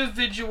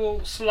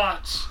individual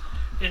slots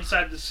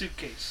inside the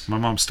suitcase. My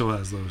mom still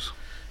has those.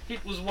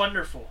 It was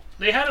wonderful.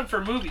 They had them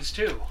for movies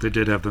too. They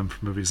did have them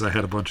for movies. I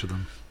had a bunch of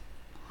them.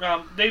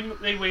 They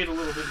weighed a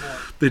little bit more.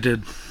 They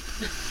did.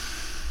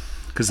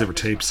 Because they were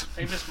tapes.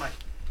 I miss my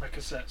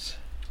cassettes.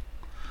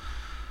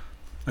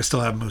 I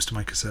still have most of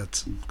my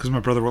cassettes. Because my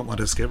brother won't let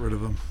us get rid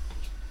of them.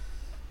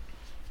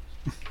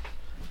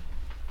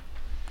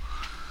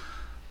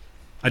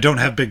 I don't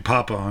have Big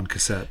Papa on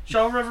cassette. Did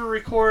y'all ever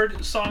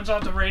record songs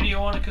on the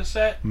radio on a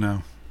cassette?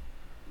 No.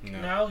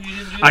 No, you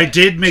didn't do that? I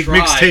did make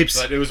Tried,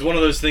 mixtapes. but it was one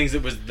of those things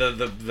that was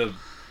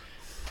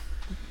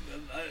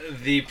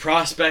the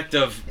prospect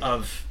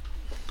of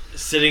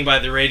sitting by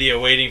the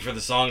radio waiting for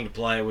the song to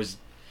play was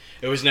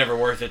never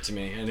worth it to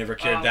me. I never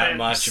cared that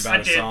much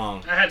about a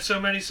song. I had so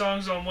many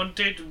songs on one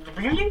tape.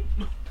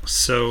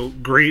 So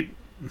great.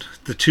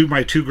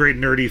 My two great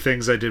nerdy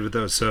things I did with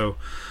those. So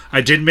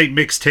I did make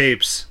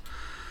mixtapes.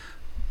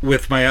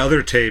 With my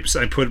other tapes,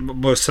 I put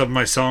most of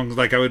my songs,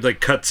 like I would like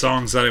cut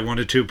songs that I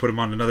wanted to, put them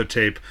on another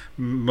tape.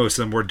 Most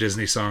of them were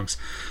Disney songs.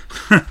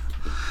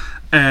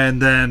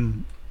 And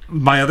then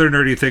my other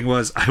nerdy thing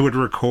was I would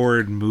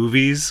record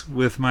movies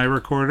with my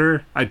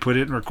recorder. I'd put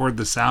it and record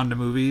the sound of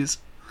movies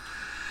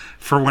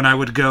for when I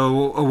would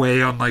go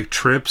away on like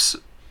trips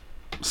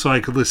so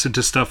I could listen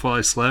to stuff while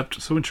I slept.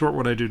 So in short,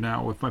 what I do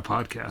now with my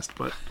podcast,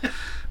 but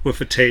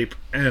with a tape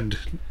and...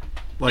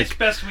 Like, it's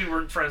best we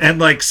weren't friends. And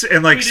like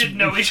we didn't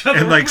know each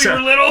other when we were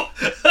little.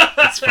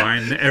 It's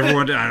fine.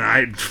 Everyone,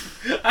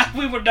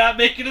 we would not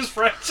make it as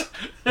friends.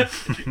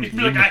 You'd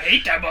be like, I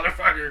hate that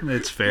motherfucker.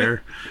 It's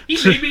fair. He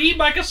made me eat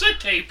my cassette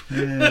tape.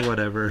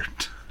 Whatever.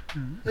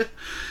 If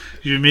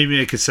you made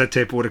me a cassette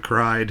tape, I would have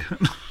cried.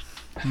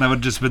 And that would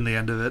have just been the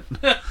end of it.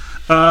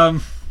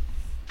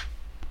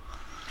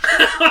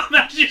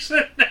 Imagine you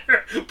sitting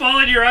there,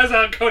 bawling your eyes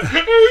out, going,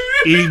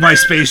 eating my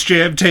Space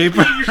Jam tape.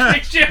 Eating your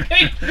Space Jam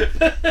tape.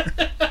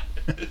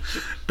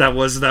 That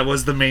was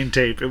the main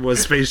tape. It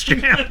was Space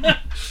Jam.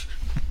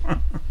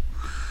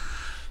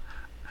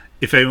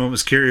 If anyone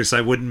was curious,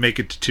 I wouldn't make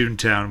it to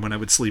Toontown when I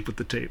would sleep with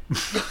the tape.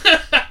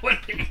 When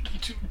they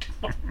do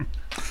down.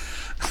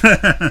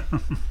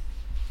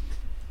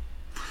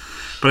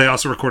 But I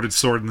also recorded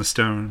Sword in the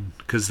Stone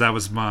because that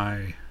was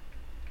my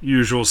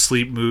usual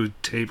sleep mood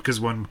tape. Because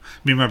when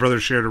me and my brother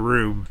shared a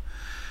room,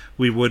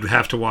 we would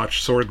have to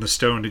watch Sword in the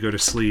Stone to go to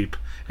sleep,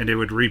 and it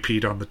would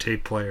repeat on the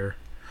tape player.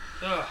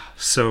 Ugh.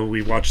 So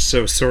we watched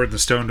Sword in the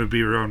Stone would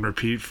be on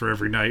repeat for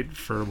every night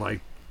for like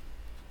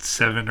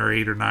 7 or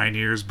 8 or 9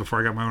 years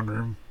before I got my own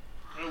room.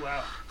 Oh,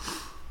 wow.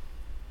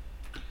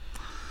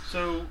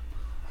 So, you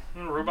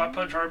want a Robot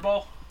Punch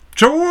Hardball?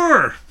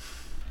 Sure!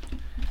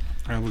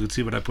 Alright, look and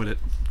see what I put it.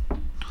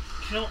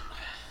 You know,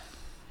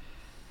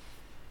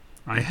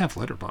 I have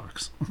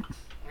Letterbox.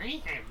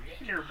 I have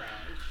Letterbox.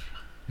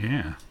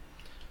 Yeah.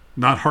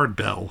 Not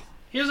Hardball.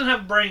 He doesn't have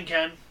a brain,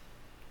 Ken.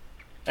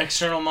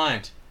 External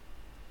mind.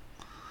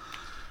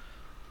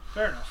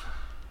 Fair enough.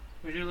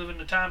 We do live in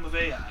a time of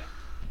AI.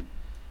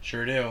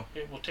 Sure do.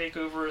 It will take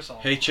over us all.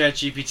 Hey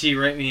ChatGPT,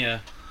 write me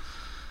a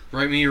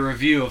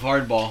review of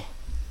Hardball.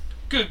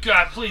 Good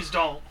God, please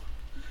don't.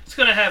 It's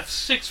gonna have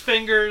 6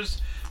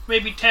 fingers,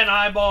 maybe 10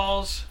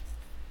 eyeballs.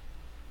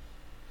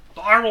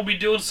 The arm will be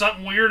doing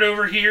something weird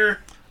over here.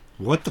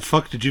 What the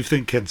fuck did you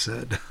think Ken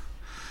said?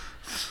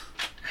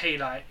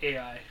 Hate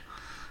AI.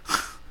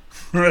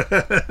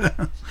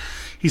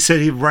 He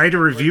said he'd write a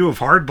review of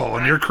Hardball,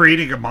 and you're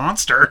creating a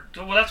monster.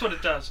 Well, that's what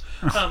it does.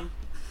 I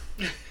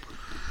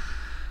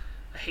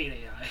hate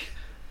AI.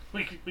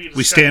 We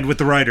We stand with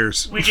the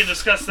writers. We can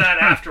discuss that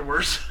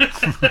afterwards.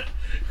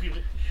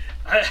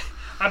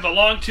 I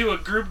belong to a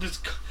group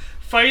that's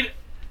fight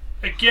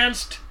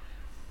against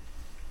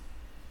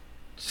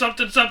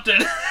something.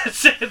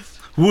 It's-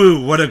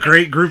 Woo, what a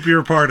great group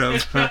you're a part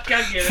of. I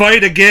get it.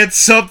 Fight against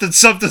something.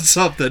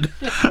 What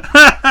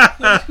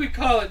do we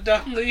call it,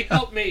 Donnelly?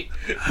 Help me.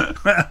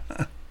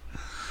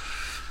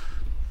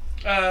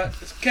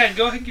 Ken,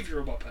 go ahead and give your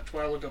Robot Punch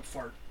while I look up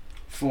fart.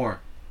 4.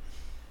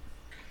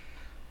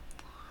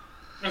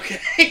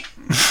 Okay.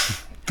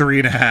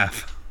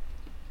 3.5.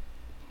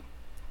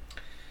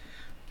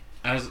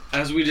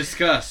 As we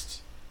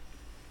discussed,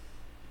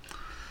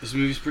 this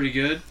movie's pretty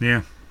good.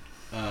 Yeah.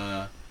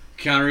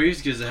 Keanu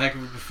Reeves gives a heck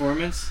of a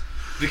performance.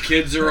 The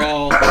kids are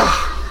all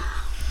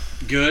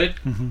good.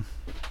 Mm-hmm.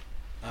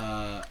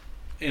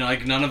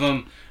 Like none of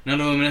them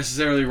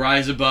necessarily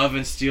rise above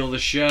and steal the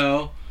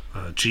show.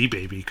 G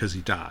Baby, because he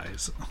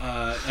dies.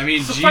 I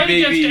mean, So G fight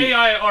against Baby.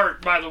 AI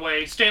art, by the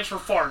way, stands for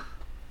fart.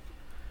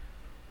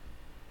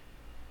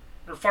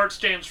 Or fart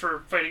stands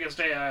for fight against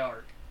AI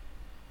art.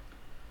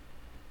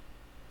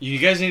 You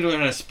guys need to learn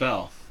how to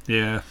spell.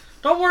 Yeah.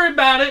 Don't worry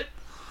about it.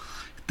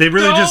 They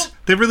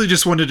really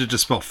just wanted to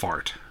just spell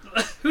fart.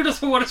 Who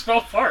doesn't want to spell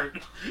fart?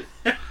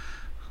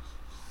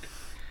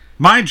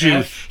 Mind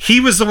you, he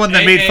was the one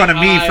that made fun of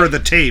me for the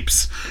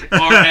tapes.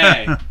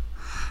 R.A.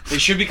 They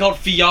should be called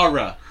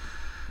Fiara.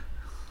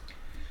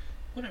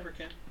 Whatever,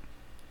 Ken.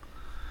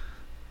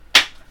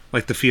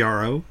 Like the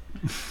Fiaro?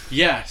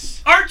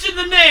 Yes. Art's in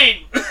the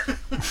name!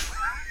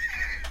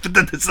 But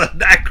then it's an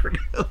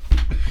acronym.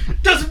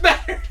 Doesn't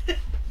matter.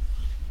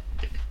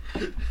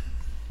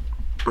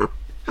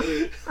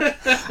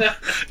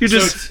 You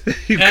just...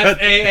 you cut...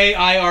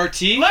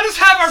 F-A-A-I-R-T. Let us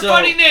have our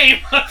funny name.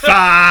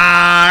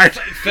 Fart!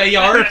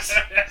 Fayard.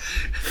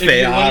 If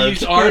you want to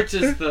use art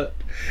as the...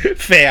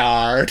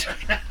 Fart.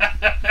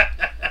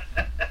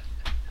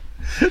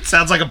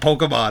 Sounds like a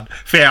Pokemon.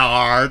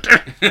 Fart.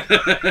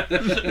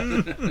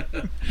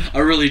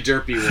 A really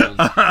derpy one.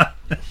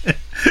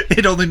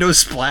 It only knows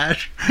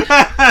Splash.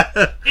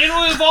 It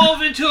will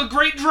evolve into a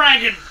great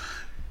dragon.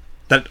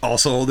 That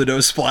also only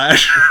knows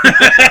Splash.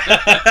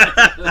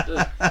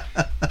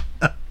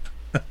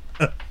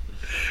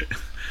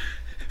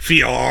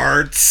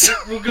 Fiarts.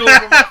 We'll go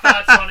over my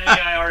thoughts on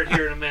AI art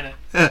here in a minute.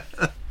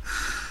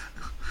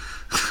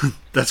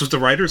 That's what the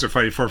writers are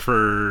fighting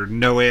for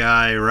no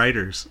AI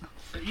writers.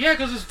 Yeah,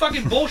 because it's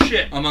fucking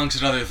bullshit.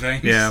 Amongst other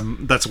things. Yeah,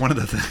 that's one of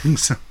the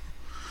things.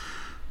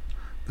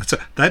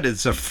 That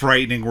is a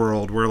frightening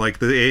world where have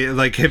you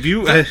did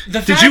you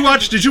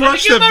watch Let me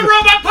get my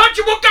Robot Punch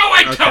and we'll go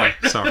into Okay,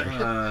 it. sorry.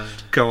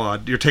 Go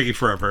on. You're taking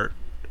forever.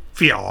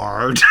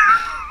 Fiard.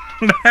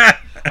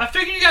 I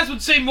figured you guys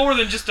would say more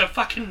than just a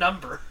fucking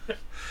number.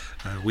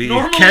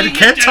 Normally Ken you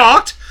do.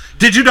 talked.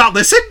 Did you not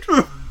listen?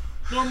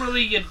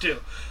 Normally you do.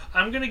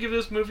 I'm going to give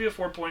this movie a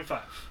 4.5.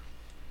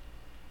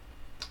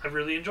 I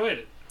really enjoyed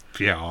it.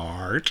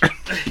 Fiard.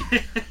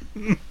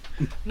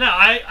 No,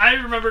 I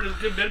remembered a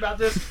good bit about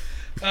this.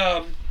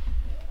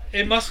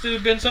 It must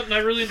have been something I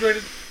really enjoyed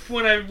it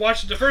when I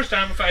watched it the first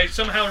time, if I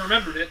somehow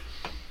remembered it.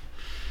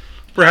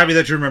 We're happy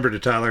that you remembered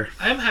it, Tyler.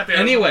 I am happy.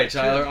 Anyway,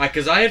 Tyler,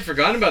 because I had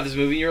forgotten about this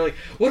movie, and you're like,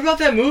 what about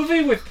that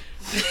movie with...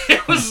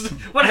 It was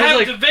what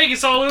happened to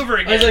Vegas all over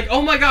again. I was like,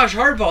 oh my gosh,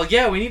 Hardball.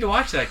 Yeah, we need to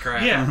watch that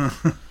crap. Yeah.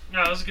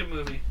 No, it was a good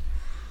movie.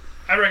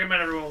 I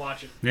recommend everyone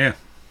watch it. Yeah.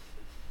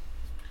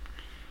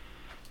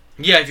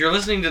 Yeah, if you're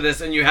listening to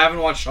this and you haven't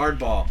watched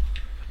Hardball,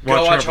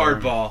 go watch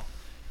Hardball.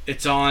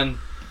 It's on...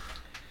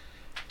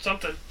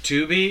 Something.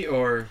 Tubi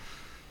or...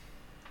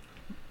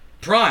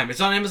 Prime.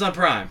 It's on Amazon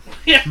Prime.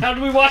 Yeah, how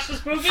do we watch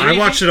this movie? I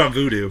watched it on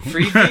Vudu.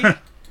 Freevee?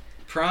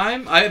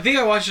 Prime? I think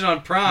I watched it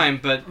on Prime,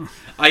 but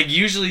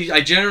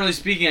generally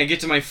speaking, I get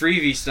to my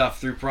Freevee stuff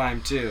through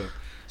Prime too.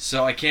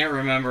 So I can't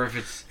remember if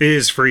it's... It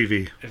is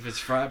Freevee. If it's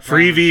Prime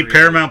Freevee,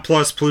 Paramount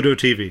Plus, Pluto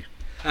TV.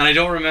 And I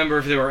don't remember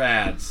if there were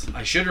ads.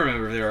 I should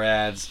remember if there were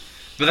ads.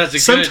 But that's a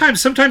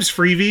Sometimes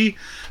Freevee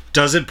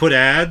doesn't put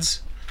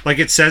ads. Like,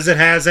 it says it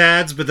has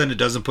ads, but then it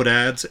doesn't put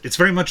ads. It's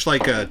very much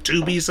like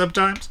Tubi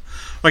sometimes.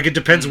 Like, it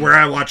depends where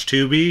I watch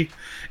Tubi.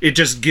 It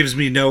just gives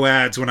me no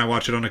ads when I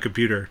watch it on a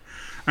computer.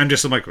 I'm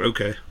like,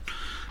 okay.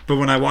 But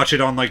when I watch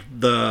it on,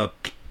 the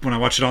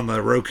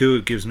Roku,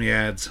 it gives me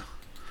ads.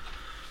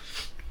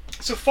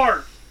 So,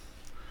 fart.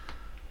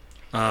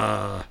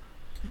 But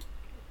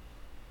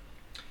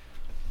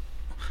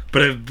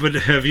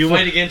have you...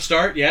 Fight Against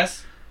Art,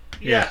 yes?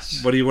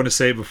 Yes. What do you want to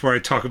say before I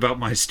talk about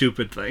my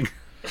stupid thing?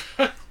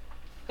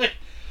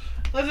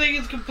 I think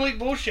it's complete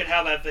bullshit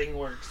how that thing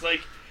works.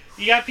 Like,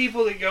 you got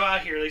people that go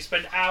out here, they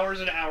spend hours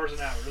and hours and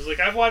hours.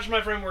 Like, I've watched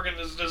my friend work on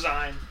this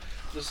design,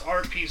 this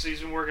art piece he's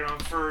been working on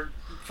for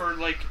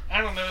like, I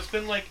don't know, it's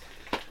been like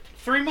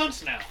 3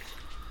 months now.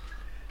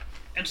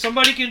 And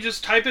somebody can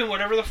just type in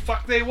whatever the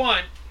fuck they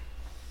want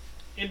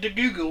into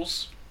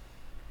Google's,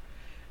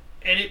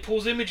 and it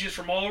pulls images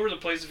from all over the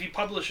place if he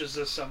publishes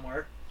this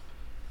somewhere.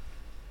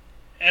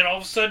 And all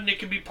of a sudden it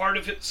can be part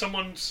of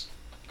someone's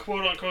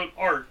quote-unquote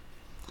art.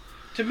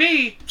 To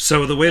me...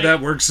 So the way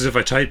that works is if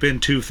I type in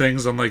two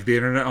things on, the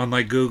internet, on,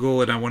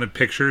 Google, and I wanted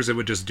pictures, it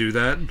would just do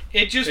that?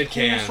 It just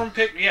pulls from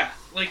yeah.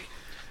 Like...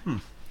 It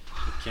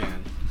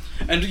can.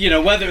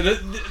 And, whether...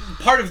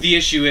 part of the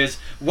issue is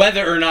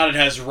whether or not it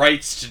has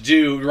rights to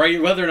do...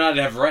 whether or not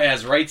it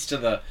has rights to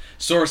the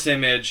source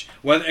image.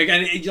 Whether,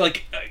 again,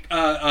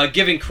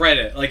 giving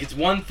credit. Like, it's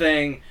one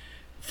thing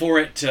for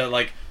it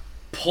to,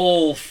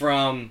 pull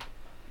from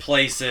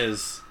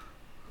places.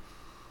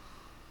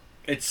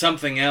 It's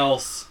something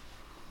else.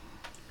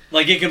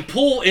 Like, it can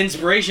pull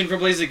inspiration from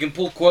places, it can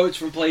pull quotes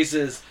from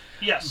places.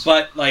 Yes.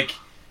 But,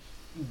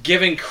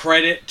 giving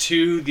credit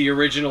to the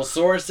original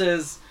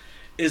sources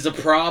is a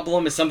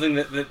problem, is something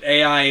that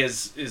AI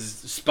is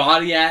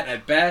spotty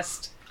at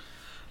best.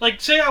 Like,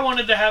 say I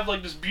wanted to have,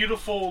 this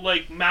beautiful,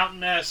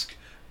 mountain-esque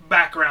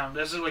background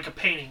as, a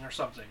painting or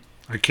something.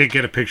 I can't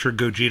get a picture of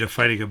Gogeta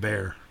fighting a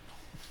bear.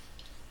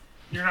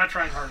 You're not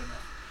trying hard enough.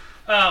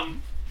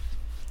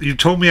 You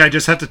told me I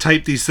just have to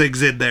type these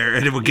things in there,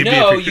 and it will give me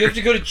a No, picture. you have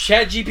to go to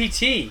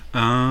ChatGPT.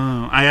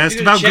 Oh, I asked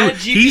about Google.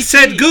 He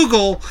said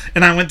Google,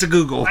 and I went to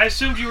Google. I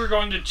assumed you were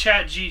going to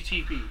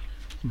ChatGTP.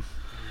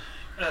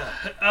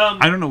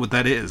 I don't know what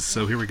that is,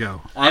 so here we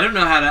go. I don't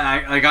know how to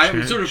act.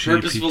 I'm sort of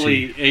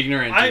purposefully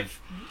ignorant of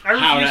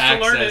how to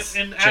access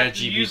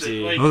ChatGPT. Use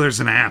it. Oh,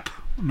 there's an app.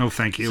 No,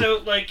 thank you.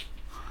 So,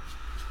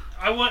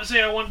 I want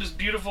this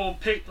beautiful,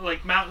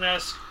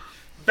 mountain-esque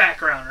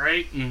background,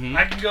 right? Mm-hmm.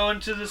 I can go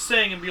into this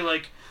thing and be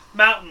like,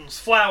 mountains,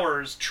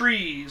 flowers,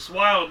 trees,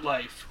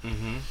 wildlife.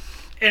 Mm-hmm.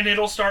 And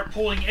it'll start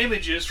pulling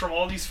images from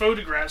all these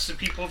photographs that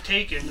people have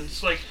taken. And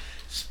it's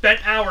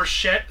spent hours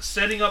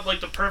setting up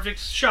the perfect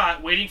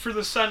shot, waiting for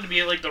the sun to be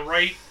at the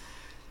right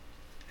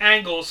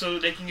angle so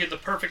that they can get the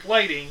perfect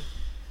lighting,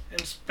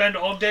 and spend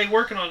all day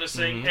working on this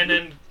thing. Mm-hmm. And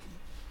then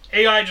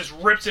AI just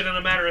rips it in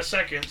a matter of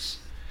seconds,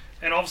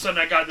 and all of a sudden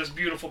I got this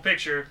beautiful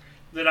picture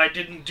that I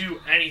didn't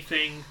do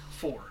anything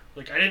for.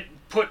 I didn't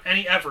put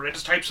any effort. I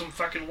just typed some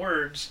fucking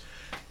words,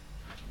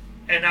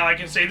 and now I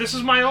can say, this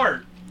is my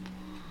art.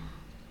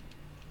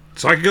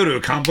 So I can go to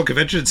a comic book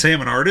convention and say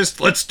I'm an artist?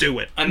 Let's do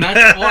it. And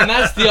that's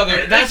the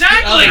other... That's the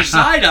other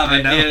side of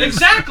it.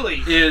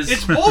 Exactly.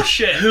 It's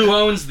bullshit. Who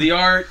owns the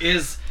art?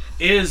 Is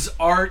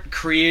art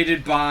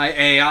created by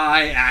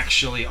AI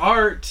actually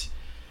art?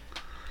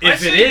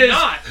 If it is,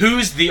 not.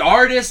 Who's the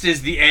artist?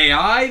 Is the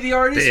AI the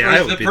artist? The AI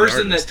or is the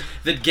person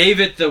that gave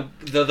it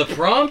the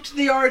prompt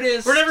the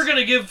artist? We're never going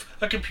to give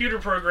a computer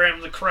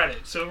program the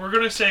credit. So we're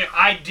going to say,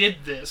 I did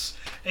this,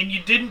 and you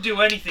didn't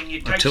do anything.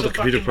 You typed some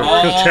fucking words.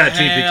 All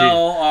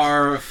hail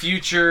our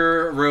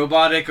future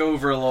robotic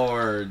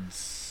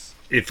overlords.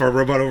 If our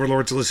robot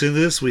overlords listen to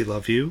this, we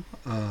love you.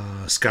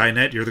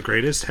 Skynet, you're the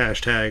greatest.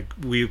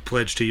 # we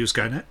pledge to you,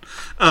 Skynet.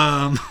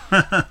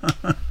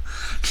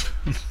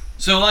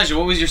 So Elijah,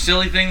 what was your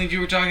silly thing that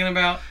you were talking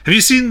about? Have you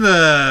seen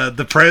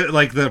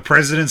the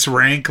president's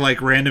rank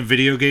random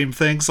video game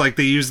things?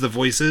 They use the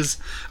voices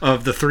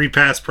of the 3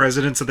 past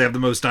presidents that they have the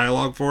most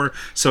dialogue for.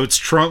 So it's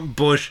Trump,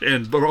 Bush,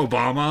 and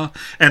Obama,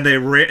 and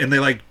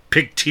they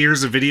pick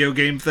tiers of video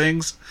game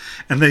things,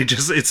 and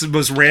it's the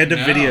most random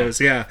videos.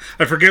 Yeah,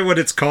 I forget what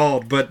it's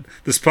called, but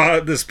this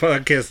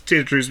podcast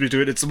introduced me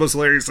to it. It's the most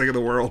hilarious thing in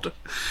the world.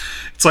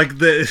 It's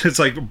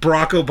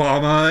Barack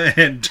Obama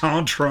and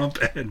Donald Trump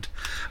and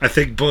I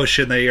think Bush,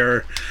 and they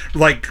are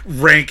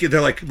ranking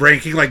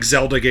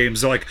Zelda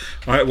games. They're all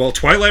right, well,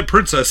 Twilight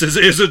Princess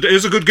is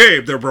a good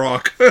game. They're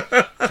Barack.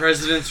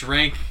 Presidents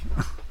rank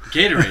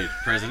Gatorade.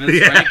 Presidents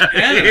rank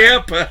anime.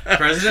 Yep.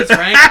 Presidents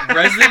rank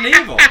Resident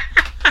Evil.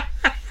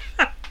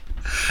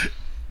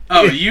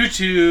 Oh,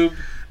 YouTube.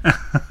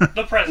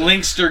 The president.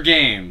 Linkster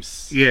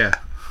Games. Yeah.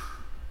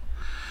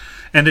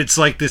 And it's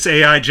like this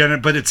AI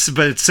but it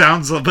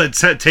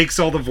takes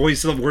all the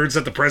voice of the words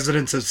that the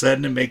presidents have said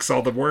and it makes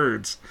all the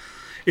words.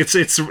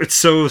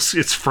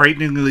 It's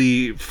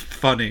frighteningly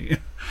funny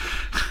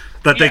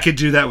that they could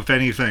do that with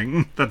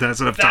anything that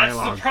has enough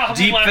dialogue. That's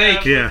the problem. Deep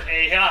fake, with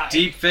AI.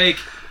 Deep fake.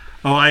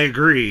 Oh, I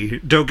agree.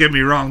 Don't get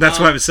me wrong. That's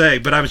what I was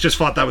saying, but I just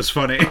thought that was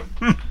funny.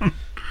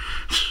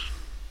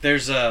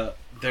 It's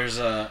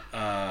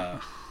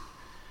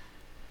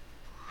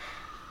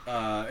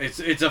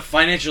a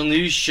financial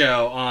news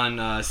show on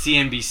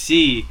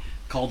CNBC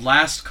called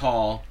Last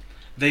Call.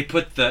 They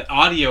put the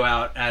audio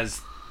out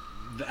as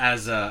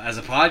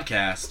a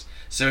podcast,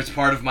 so it's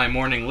part of my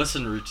morning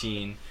listen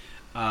routine.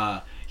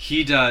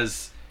 He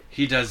does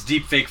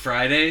Deepfake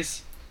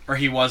Fridays, or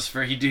he was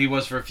for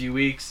a few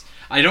weeks.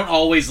 I don't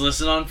always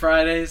listen on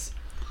Fridays,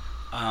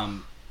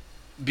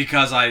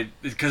 because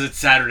it's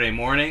Saturday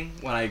morning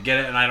when I get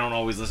it, and I don't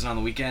always listen on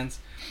the weekends.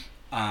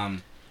 But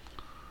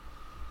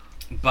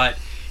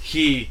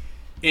he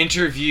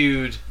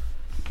interviewed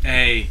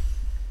a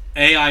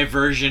AI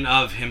version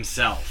of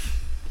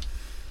himself.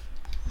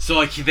 So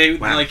like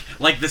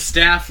like the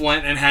staff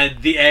went and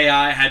had the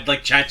AI had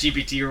like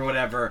ChatGPT or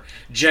whatever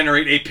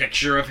generate a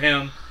picture of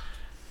him,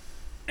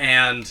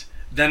 and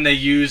then they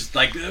used,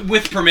 like,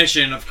 with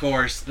permission, of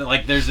course, that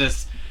like there's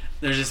this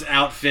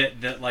outfit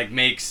that like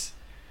makes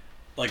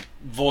like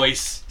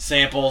voice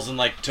samples and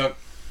like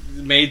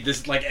made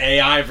this like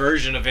AI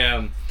version of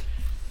him.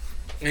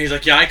 And he's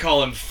like, yeah, I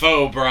call him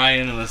Faux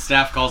Brian, and the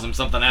staff calls him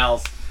something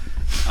else.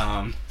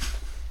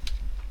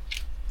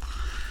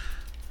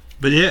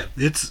 But yeah,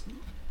 it's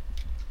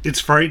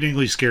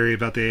frighteningly scary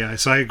about the AI.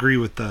 So I agree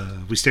with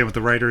we stand with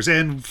the writers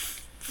and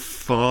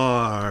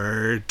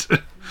fart. You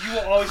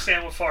will always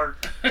stand with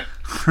fart.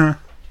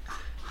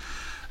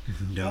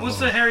 No. What was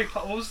the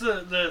What was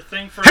the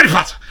thing for Harry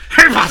Potter?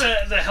 Harry Potter.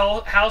 The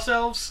house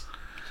elves?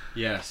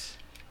 Yes.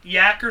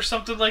 Yak or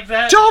something like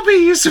that.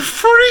 Dobby is a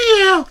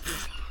free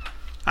elf.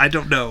 I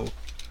don't know.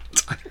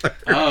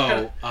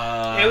 Oh,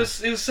 it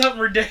was something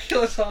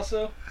ridiculous.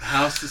 Also,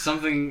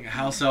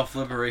 house elf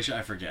liberation.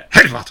 I forget.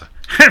 Harry Potter.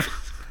 Harry Potter.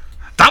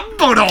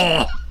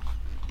 Dumbledore.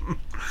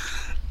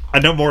 I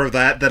know more of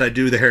that than I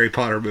do the Harry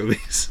Potter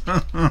movies.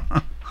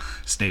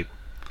 Snape.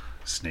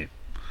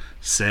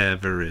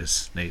 Severus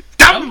Snape.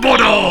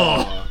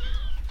 Dumbledore.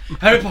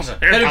 Harry Potter.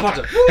 Harry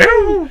Potter.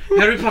 Woo!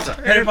 Harry Potter.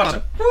 Harry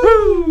Potter.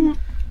 Woo!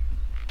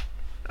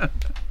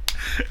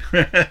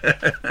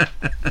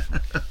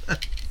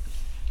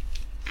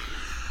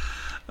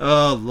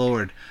 Oh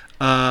Lord.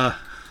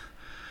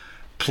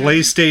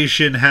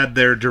 PlayStation had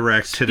their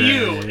direct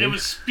today. It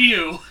was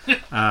Spew.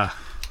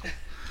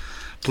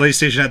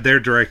 PlayStation had their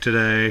direct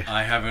today.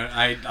 I haven't.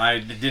 I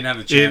didn't have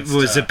a chance. It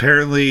was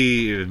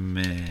apparently,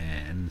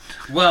 man.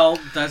 Well,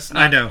 that's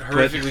not I know,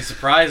 horrifically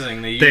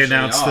surprising. They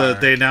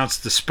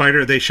announced the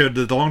Spider. They showed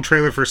the long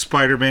trailer for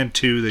Spider-Man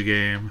 2, the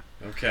game.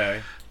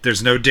 Okay.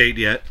 There's no date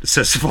yet. It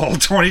says fall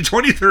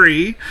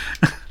 2023.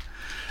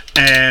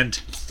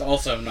 And it's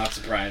also not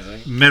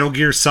surprising. Metal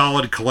Gear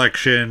Solid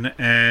Collection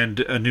and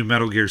a new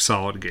Metal Gear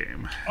Solid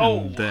game.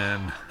 Oh, and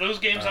then those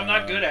games I'm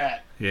not good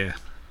at. Yeah.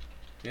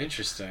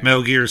 Interesting.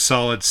 Metal Gear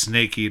Solid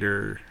Snake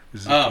Eater.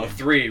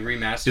 3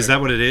 remastered. Is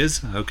that what it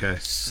is? Okay.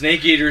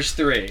 Snake Eater's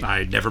 3.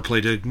 I never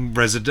played a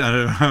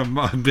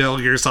Metal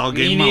Gear Solid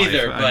game. Me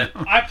neither, but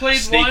I played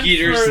Snake one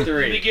Eater's for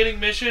 3. the beginning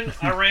mission.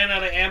 I ran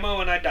out of ammo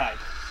and I died.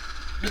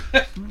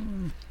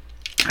 And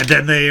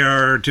then they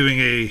are doing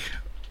a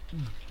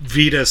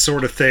Vita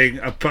sort of thing.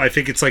 I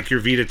think it's like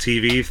your Vita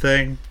TV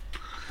thing,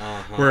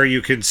 where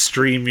you can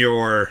stream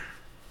your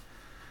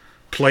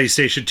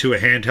PlayStation to a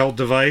handheld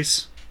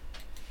device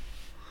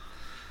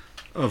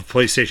of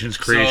PlayStation's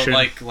creation.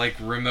 So like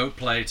remote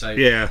play type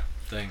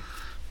thing.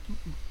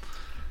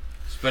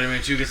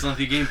 Spider-Man 2 gets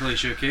lengthy gameplay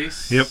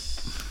showcase. Yep.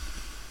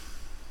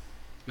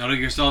 Metal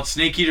Gear Solid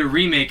Snake Eater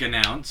remake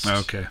announced.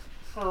 Okay.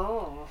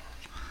 Oh.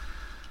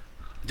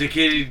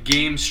 Dedicated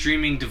game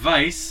streaming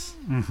device.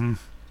 Mm-hmm.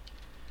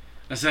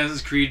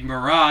 Assassin's Creed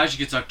Mirage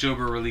gets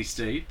October release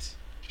date.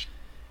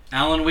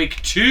 Alan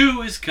Wake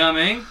 2 is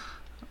coming.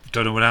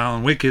 Don't know what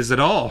Alan Wake is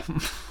at all.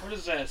 What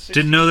is that? 16?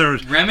 Didn't know there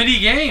was. Remedy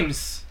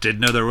Games. Didn't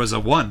know there was a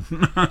 1.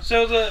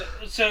 So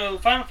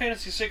Final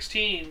Fantasy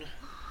 16.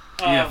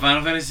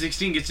 Final Fantasy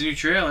 16 gets a new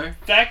trailer.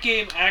 That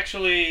game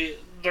actually,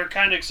 they're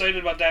kind of excited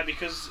about that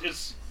because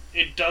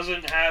it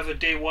doesn't have a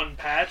day one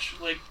patch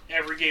like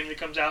every game that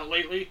comes out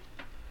lately.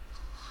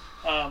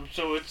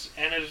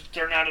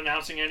 They're not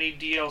announcing any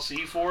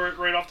DLC for it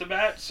right off the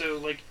bat. So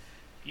like,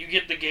 you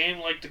get the game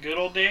like the good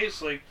old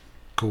days. Like,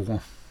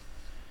 cool.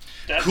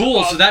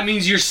 Cool. So that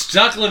means you're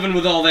stuck living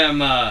with all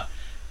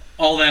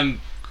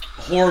them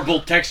horrible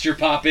texture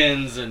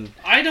pop-ins and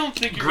I don't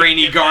think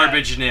grainy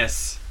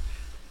garbageness.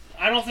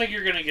 I don't think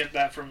you're gonna get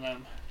that from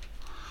them.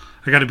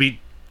 I got to beat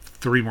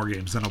 3 more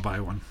games, then I'll buy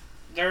one.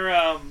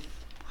 They've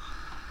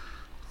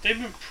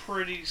been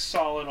pretty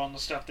solid on the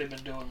stuff they've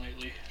been doing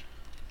lately.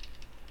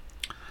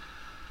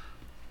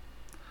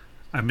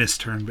 I miss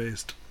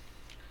turn-based.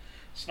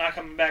 It's not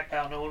coming back,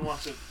 pal. No one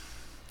wants it.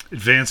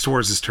 Advanced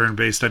Wars is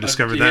turn-based. I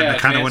discovered that, and I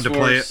kind of wanted to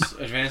play it.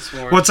 Advanced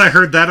Wars. Once I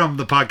heard that on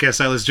the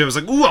podcast I listened to, I was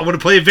like, ooh, I want to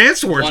play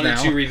Advanced Wars 1 now. and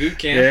 2 reboot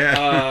camp.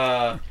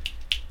 Yeah.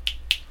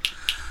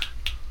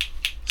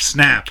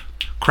 Snap.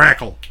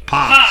 Crackle.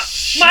 Pop.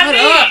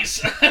 My knees!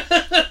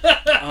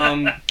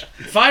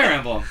 Fire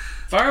Emblem.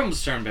 Fire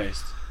Emblem's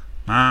turn-based.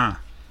 Ah.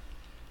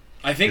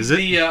 I think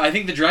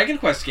the Dragon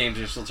Quest games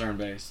are still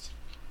turn-based.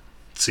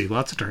 See,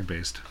 lots of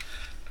turn-based.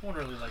 No one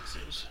really likes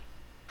those.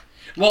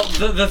 Well,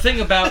 the thing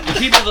about the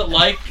people that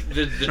like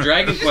the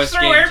Dragon Quest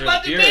Throw games are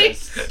everybody the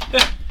purists.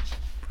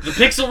 The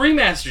Pixel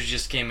remasters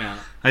just came out.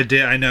 I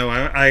did. I know.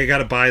 I got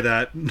to buy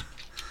that.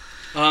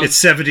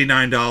 It's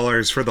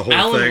 $79 for the whole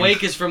Alan thing.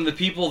 Wake is from the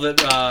people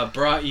that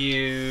brought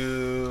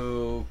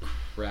you...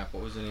 Crap,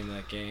 what was the name of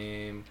that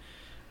game?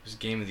 It was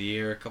Game of the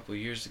Year a couple of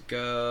years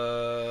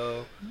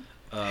ago.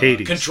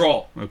 Hades.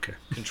 Control. Okay.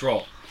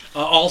 Control.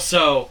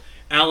 Also,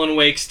 Alan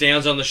Wake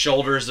stands on the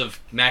shoulders of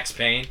Max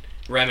Payne.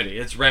 Remedy.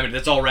 It's Remedy.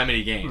 That's all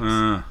Remedy games.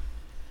 I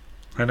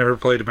never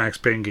played a Max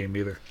Payne game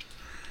either.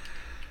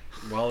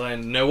 Well,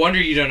 then, no wonder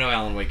you don't know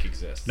Alan Wake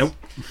exists. Nope.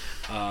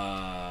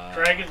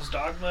 Dragon's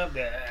Dogma?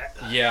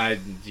 Bleh. Yeah, I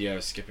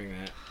was skipping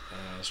that.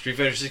 Street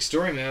Fighter 6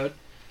 Story Mode.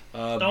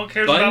 No one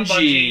cares about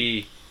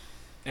Bungie.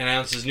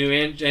 Announces new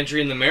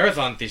entry in the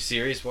Marathon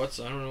series. I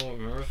don't know what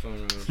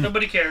Marathon is.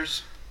 Nobody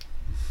cares.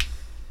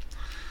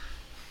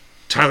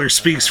 Tyler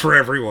speaks for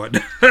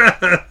everyone.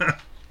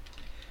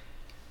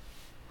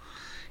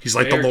 He's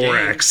like Rare the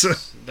Lorax.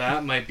 Games.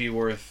 That might be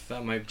worth.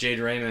 Jade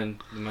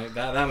Raymond.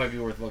 That might be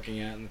worth looking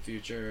at in the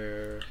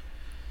future.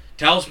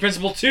 Talos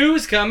Principle 2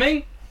 is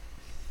coming.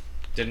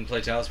 Didn't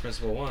play Talos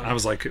Principle 1. I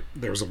was like,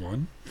 there's a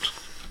 1.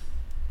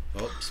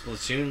 Oh,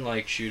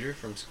 Splatoon-like shooter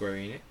from Square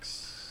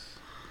Enix.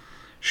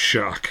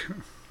 Shock.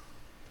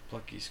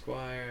 Plucky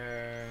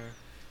Squire.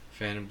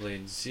 Phantom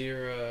Blade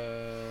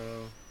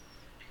 0.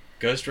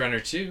 Ghost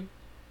Runner 2.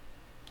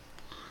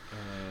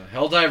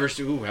 Helldivers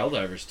 2. Ooh,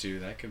 Helldivers 2.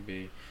 That could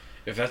be...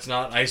 If that's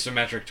not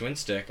isometric twin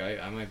stick,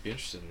 I might be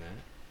interested in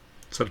that.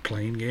 Is that a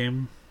playing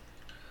game?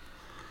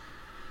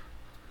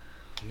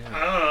 No.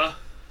 Oh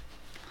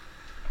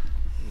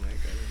my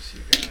goodness,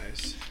 you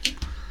guys.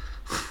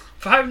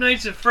 Five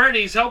Nights at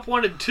Freddy's Help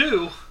Wanted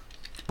 2.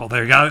 Well,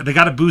 they got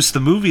to boost the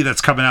movie that's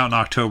coming out in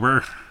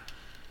October.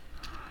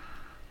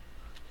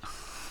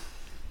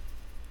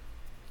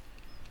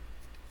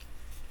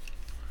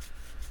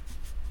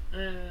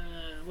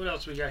 What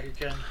else we got here,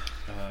 Ken?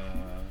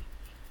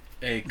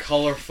 A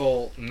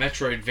colorful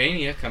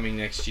Metroidvania coming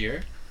next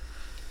year.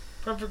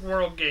 Perfect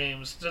World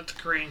Games. Is that the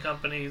Korean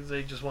company?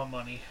 They just want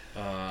money.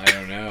 I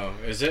don't know.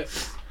 Is it?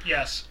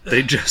 Yes.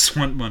 They just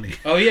want money.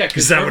 Oh yeah,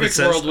 because Perfect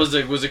World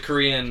says? was a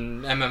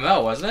Korean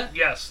MMO, wasn't it?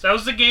 Yes, that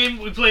was the game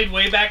we played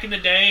way back in the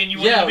day, and you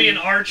wanted to be an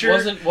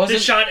archer that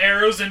shot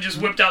arrows and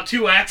just whipped out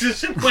 2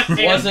 axes and went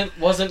in.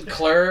 Wasn't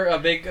Claire a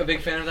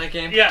big fan of that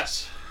game?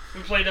 Yes,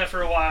 we played that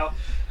for a while.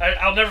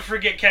 I'll never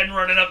forget Ken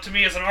running up to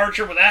me as an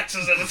archer with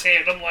axes in his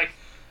hand. I'm like,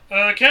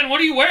 Ken, what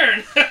are you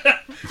wearing?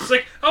 It's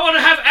like, I want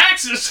to have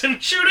axes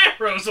and shoot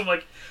arrows. I'm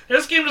like,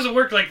 this game doesn't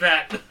work like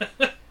that.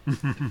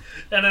 And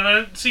then I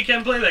didn't see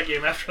Ken play that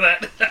game after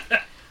that.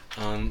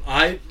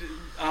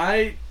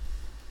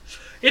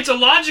 It's a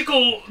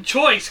logical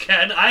choice,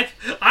 Ken. I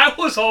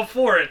was all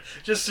for it.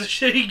 Just a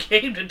shitty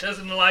game that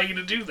doesn't allow you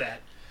to do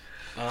that.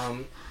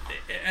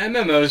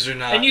 MMOs are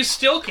not, and you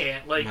still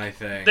can't. Like, my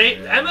thing.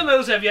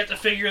 MMOs have yet to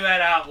figure that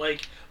out.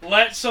 Like,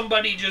 let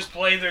somebody just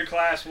play their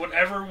class,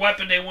 whatever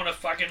weapon they want to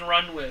fucking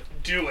run with,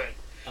 do it.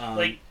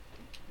 Like,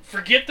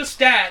 forget the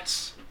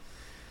stats.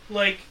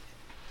 Like,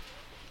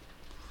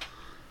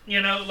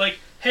 you know, like,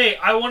 hey,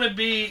 I want to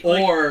be.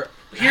 Like, or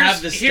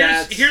have the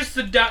stats.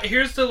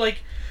 Here's the like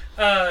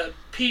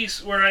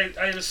piece where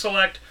I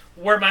select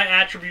where my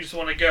attributes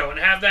want to go, and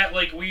have that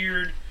like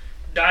weird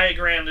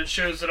diagram that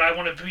shows that I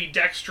want to be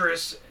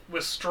dexterous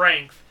with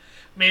strength.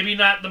 Maybe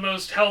not the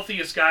most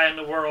healthiest guy in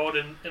the world,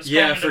 and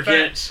strong in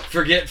defense.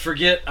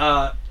 Forget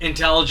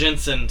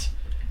intelligence and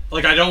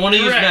like I don't want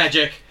to use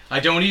magic. I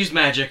don't want to use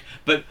magic,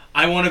 but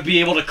I want to be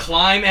able to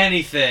climb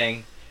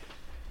anything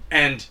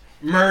and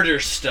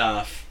murder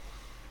stuff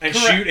and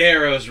shoot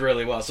arrows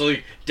really well. So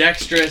like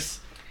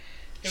dexterous,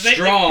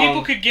 strong. If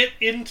people could get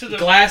into the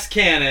glass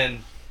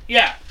cannon.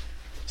 Yeah.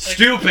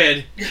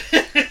 Stupid.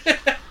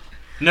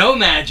 No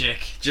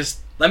magic. Just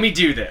let me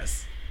do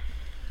this.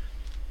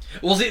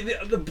 Well, see,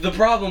 the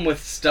problem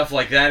with stuff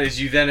like that is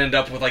you then end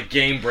up with like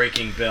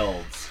game-breaking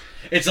builds.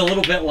 It's a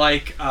little bit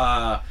like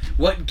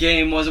what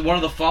game was it? One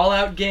of the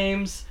Fallout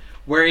games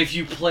where if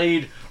you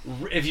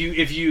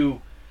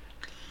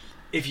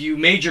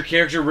made your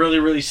character really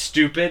really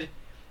stupid,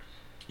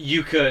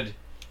 you could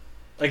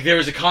like there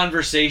was a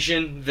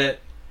conversation that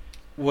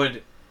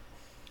would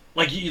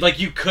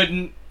you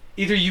couldn't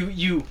either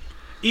it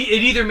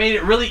either made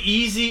it really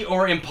easy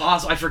or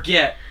impossible. I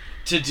forget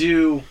to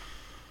do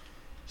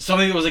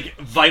something that was like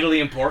vitally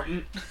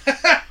important.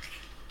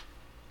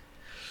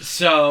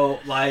 So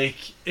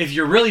like if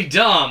you're really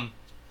dumb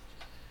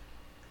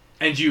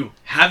and you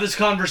have this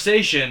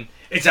conversation,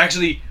 it's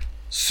actually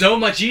so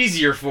much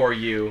easier for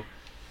you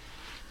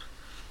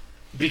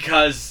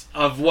because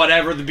of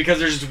whatever, because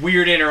there's this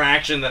weird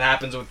interaction that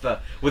happens with the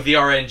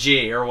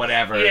RNG or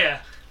whatever. Yeah.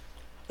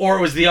 Or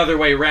it was the other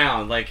way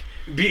around, like,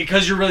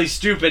 because you're really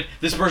stupid,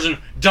 this person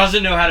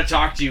doesn't know how to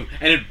talk to you,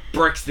 and it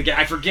bricks the game.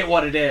 I forget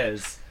what it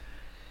is.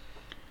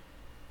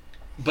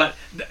 But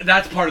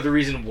that's part of the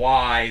reason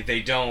why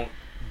they don't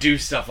do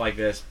stuff like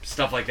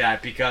that,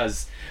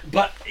 because...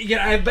 But,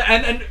 yeah,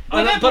 and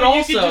but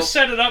also... You can just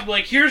set it up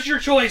like, here's your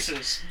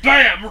choices.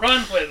 Bam!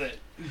 Run with it.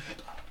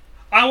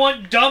 I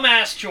want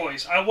dumbass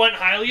choice. I want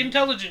highly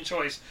intelligent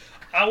choice.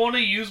 I want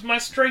to use my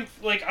strength.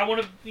 Like, I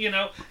want to,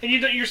 and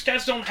your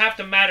stats don't have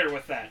to matter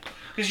with that.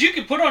 Because you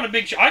can put on a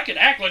big I could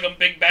act like I'm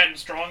big, bad, and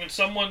strong, and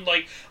someone,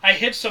 like, I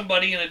hit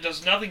somebody and it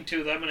does nothing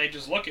to them, and they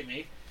just look at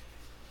me.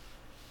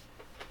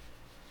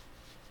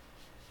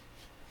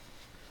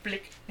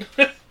 Blick.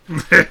 But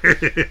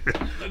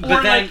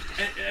then,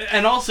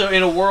 and also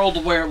in a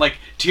world where, like,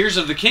 Tears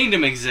of the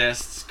Kingdom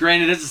exists,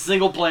 granted it's a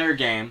single-player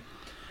game,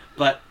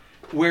 but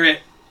where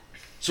it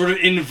sort of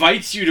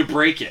invites you to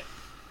break it.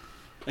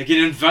 Like,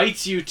 it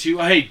invites you to,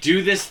 hey,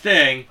 do this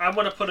thing. I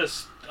want to put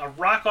a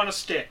rock on a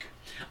stick.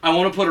 I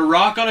want to put a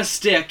rock on a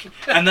stick,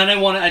 and then I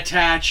want to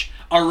attach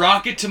a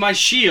rocket to my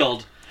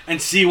shield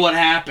and see what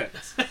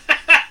happens.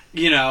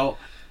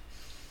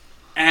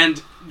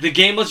 And the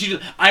game lets you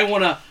do... I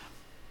want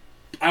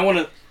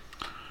to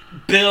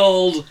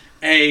build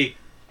a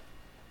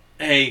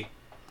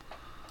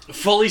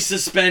fully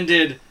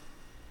suspended,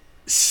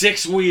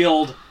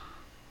 6-wheeled,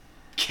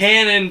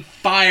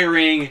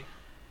 cannon-firing,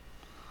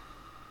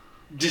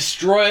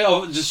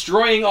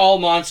 destroying all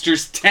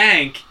monsters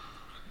tank.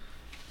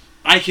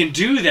 I can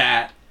do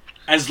that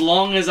as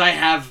long as I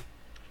have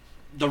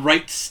the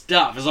right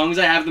stuff, as long as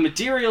I have the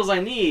materials I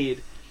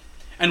need.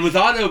 And with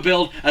auto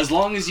build, as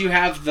long as you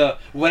have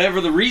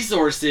whatever the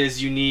resource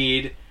is you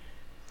need,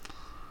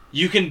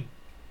 you can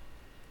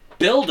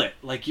build it.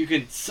 Like, you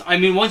can... I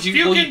mean, once you...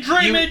 You can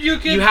dream it, you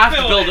can You have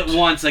to build build it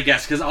once, I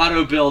guess, because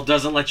auto build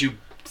doesn't let you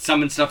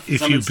summon stuff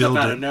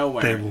out of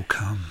nowhere. They will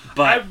come.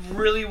 But I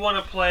really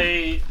want to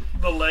play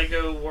the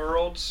Lego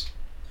Worlds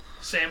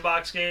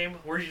sandbox game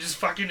where you just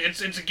fucking...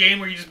 It's a game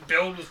where you just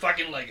build with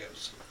fucking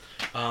Legos.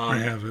 I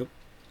have it.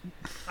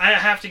 I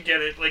have to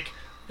get it.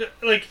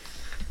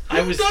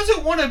 Who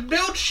doesn't want to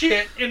build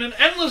shit in an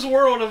endless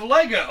world of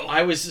Lego?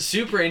 I was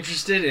super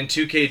interested in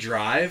 2K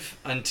Drive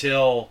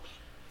until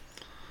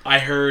I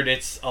heard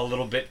it's a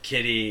little bit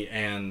kiddie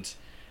and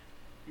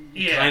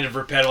kind of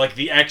repetitive. Like,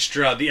 the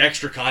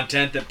extra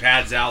content that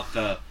pads out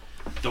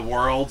the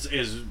worlds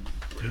is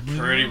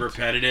pretty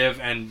repetitive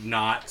and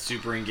not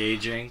super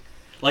engaging.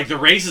 Like, the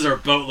races are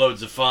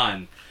boatloads of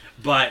fun,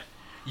 but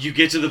you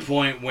get to the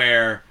point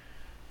where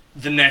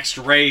the next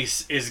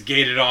race is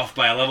gated off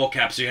by a level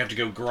cap, so you have to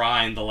go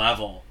grind the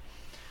level.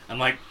 I'm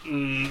like,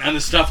 and the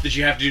stuff that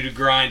you have to do to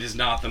grind is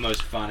not the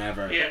most fun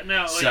ever. Yeah,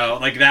 no. So,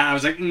 like that, I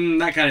was like,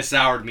 that kind of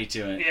soured me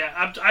to it.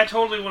 Yeah, I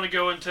totally want to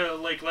go into,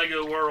 like,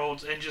 Lego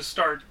Worlds and just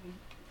start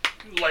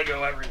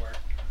Lego everywhere.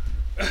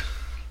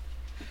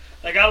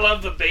 Like, I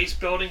love the base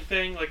building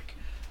thing. Like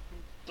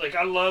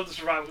I love the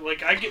survival.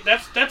 Like,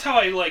 that's how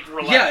I, like,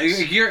 relax. Yeah,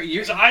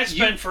 you're I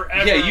spend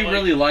forever. Yeah, you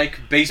really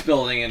like base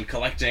building and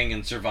collecting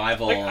and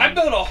survival. Like, I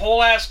built a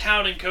whole ass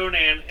town in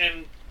Conan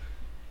and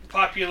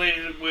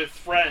populated it with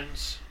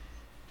friends,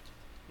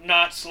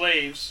 not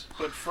slaves,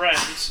 but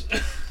friends.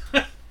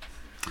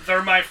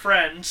 They're my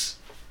friends.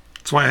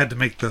 That's why I had to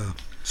make the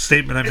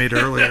statement I made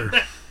earlier.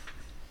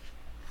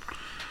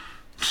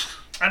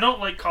 I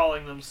don't like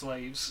calling them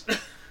slaves,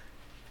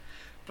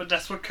 but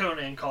that's what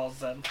Conan calls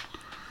them.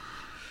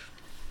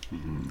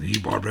 You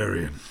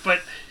barbarian.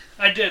 But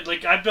I did,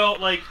 like, I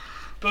built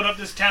up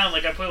this town.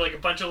 Like, I put, like, a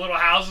bunch of little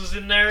houses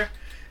in there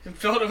and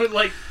filled it with,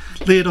 like,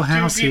 little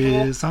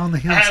houses on the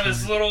hillside. I have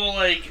this little,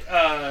 like,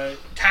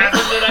 tavern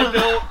that I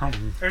built.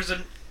 There's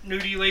a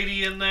nudie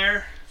lady in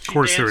there. Of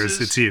course there is.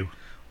 It's you.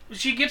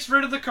 She gets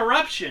rid of the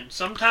corruption.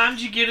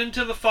 Sometimes you get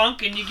into the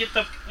funk and you get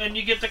the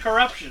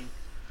corruption.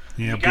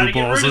 Yeah, blue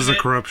balls is a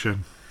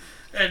corruption.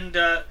 And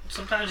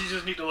sometimes you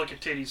just need to look at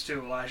titties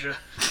too, Elijah.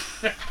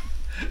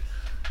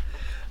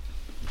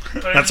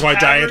 That's why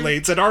Diet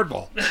Lane's at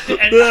Hardball.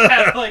 And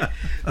have,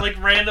 like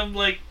random,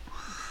 like,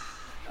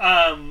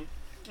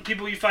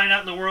 people you find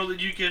out in the world that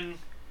you can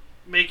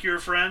make your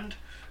friend,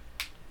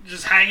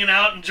 just hanging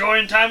out,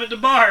 enjoying time at the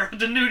bar with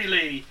the nudie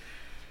lady.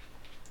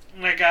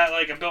 And I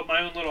built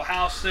my own little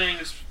house thing.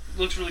 It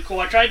looks really cool.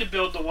 I tried to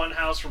build the one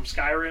house from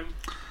Skyrim,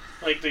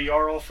 like the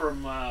Jarl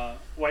from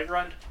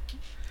Whiterun.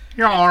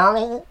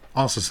 Jarl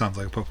also sounds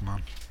like a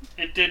Pokemon.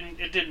 It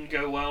didn't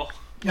go well.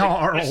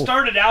 Jarl. It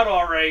started out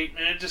all right,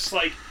 and it just,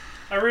 like,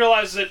 I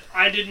realized that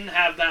I didn't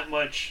have that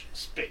much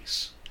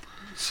space.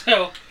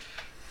 So,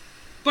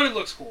 but it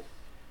looks cool.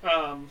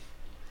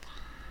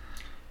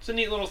 It's a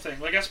neat little thing.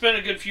 Like, I spent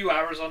a good few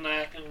hours on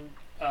that, and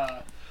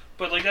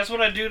but, like, that's what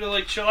I do to,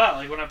 like, chill out.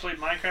 Like, when I played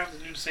Minecraft,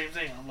 I do the same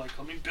thing. I'm like,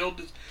 let me build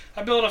this.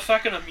 I built a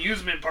fucking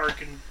amusement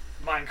park in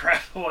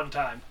Minecraft one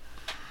time.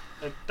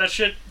 Like, that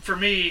shit for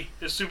me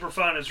is super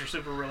fun. It's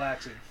super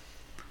relaxing.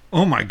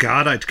 Oh my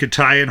god, I could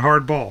tie in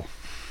Hardball.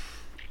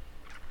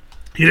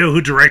 You know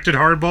who directed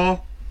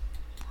Hardball?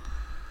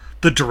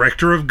 The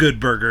director of Good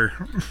Burger.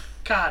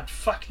 God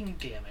fucking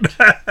damn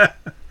it.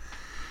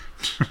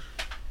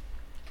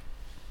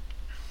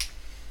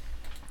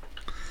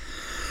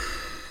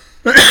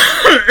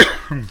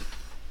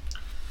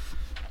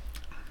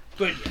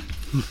 Good, yeah.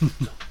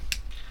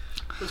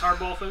 Was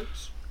Hardball,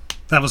 folks?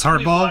 That was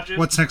Please watch Hardball. it.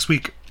 What's next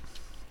week?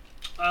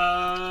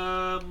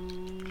 Oh,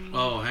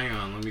 hang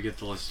on. Let me get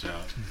the list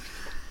out.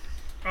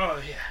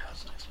 Oh, yeah.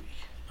 That's next week.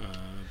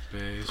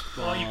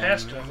 Baseball. Well, you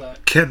passed it, I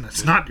thought. Ken,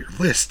 that's not your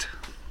list.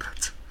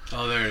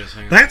 Oh, there it is.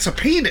 Hang on. That's a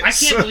penis. I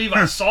can't believe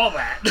I saw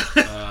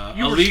that.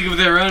 A League of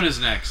Their Own is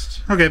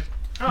next. Okay.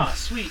 Oh,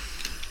 sweet.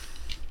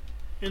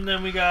 And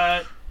then we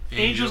got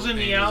Angels in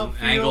the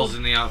Outfield. Angles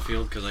in the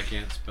Outfield, because I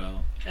can't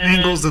spell. And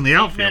Angles then in the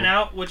Outfield. 8 Men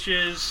Out, which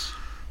is...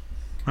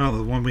 Oh,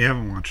 the one we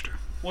haven't watched.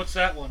 What's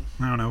that one?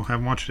 I don't know.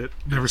 Haven't watched it.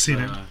 Never seen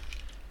it.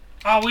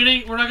 Oh,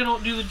 we're not going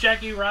to do the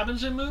Jackie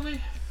Robinson movie?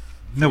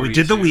 No, we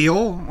did the 42.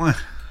 wheel.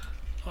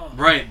 Oh,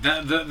 Right.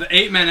 The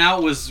 8 Men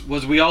Out was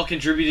we all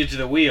contributed to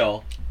the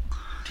wheel,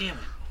 damn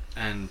it.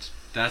 and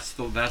that's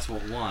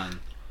what won.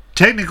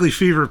 Technically,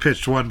 Fever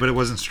pitched one, but it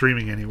wasn't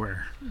streaming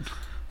anywhere.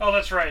 Oh,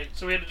 that's right.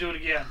 So we had to do it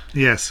again.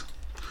 Yes.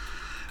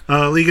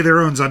 League of Their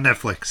Own's on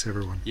Netflix,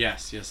 everyone.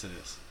 Yes, it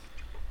is.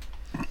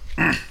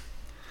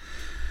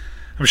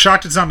 I'm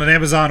shocked it's on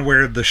Amazon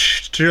where the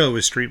show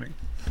is streaming.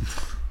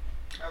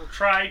 I will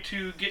try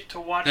to get to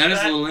watch That that.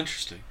 is a little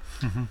interesting.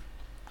 I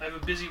have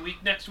a busy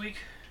week next week.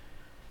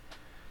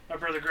 My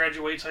brother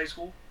graduates high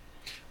school.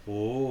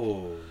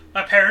 Oh.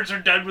 My parents are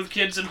done with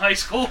kids in high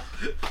school.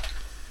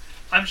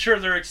 I'm sure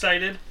they're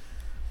excited.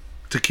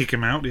 To kick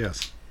him out,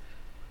 yes.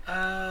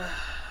 Yeah,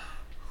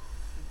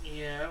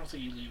 I don't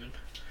think he's leaving.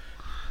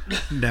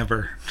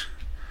 Never.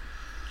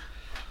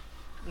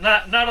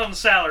 Not on the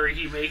salary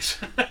he makes.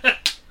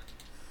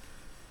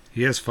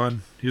 He has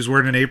fun. He was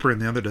wearing an apron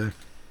the other day.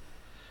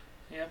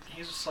 Yep,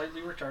 he's a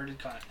slightly retarded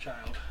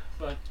child,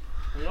 but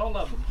we all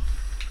love him.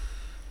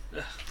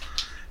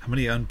 How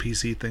many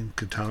un-PC things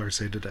could Tyler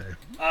say today?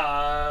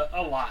 A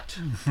lot.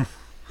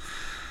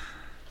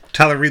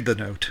 Tyler, read the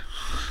note.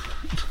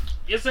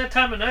 It's that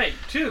time of night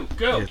to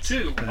go It's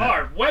to that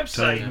our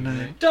website, time of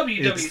night.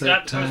 It's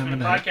that time of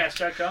night.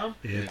 www.thepostmanpodcast.com.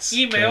 It's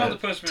Email that time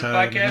of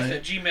thepostmanpodcast night.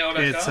 at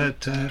gmail.com. It's that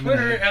time of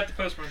Twitter night. at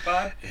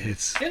thepostmanpod.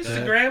 It's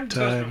Instagram, that time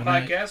Postman of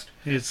night. Podcast.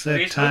 It's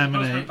that Facebook, time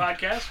of Postman night.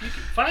 Podcast. You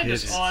can find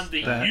It's us on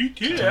the that time of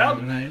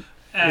YouTube night.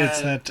 at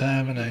It's that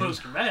time of night.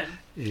 Postman.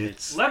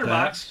 It's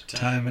Letterboxd, that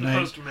time of the night.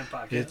 Postman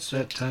Podcast. It's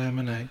that time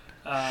of night.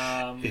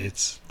 I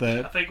It's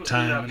that think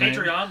time of night.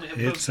 Patreon. We have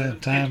It's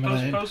that time of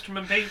night.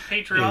 Postman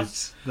Patreon.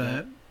 It's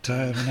that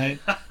time of night.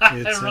 I'm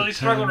It's really that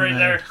struggling time of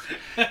right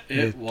night. there.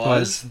 It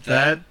was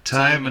that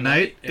time of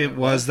night. It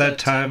was that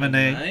time of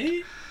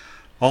night.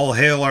 All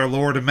hail our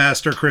Lord and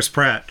Master Chris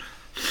Pratt.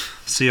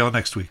 See y'all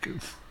next week.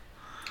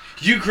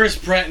 You, Chris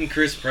Pratt and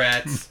Chris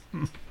Pratt's.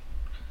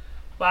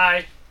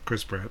 Bye.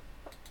 Chris Pratt.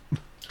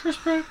 Chris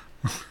Pratt.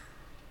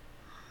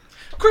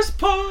 Chris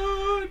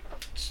Pratt.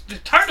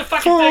 Turn the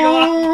fucking thing off.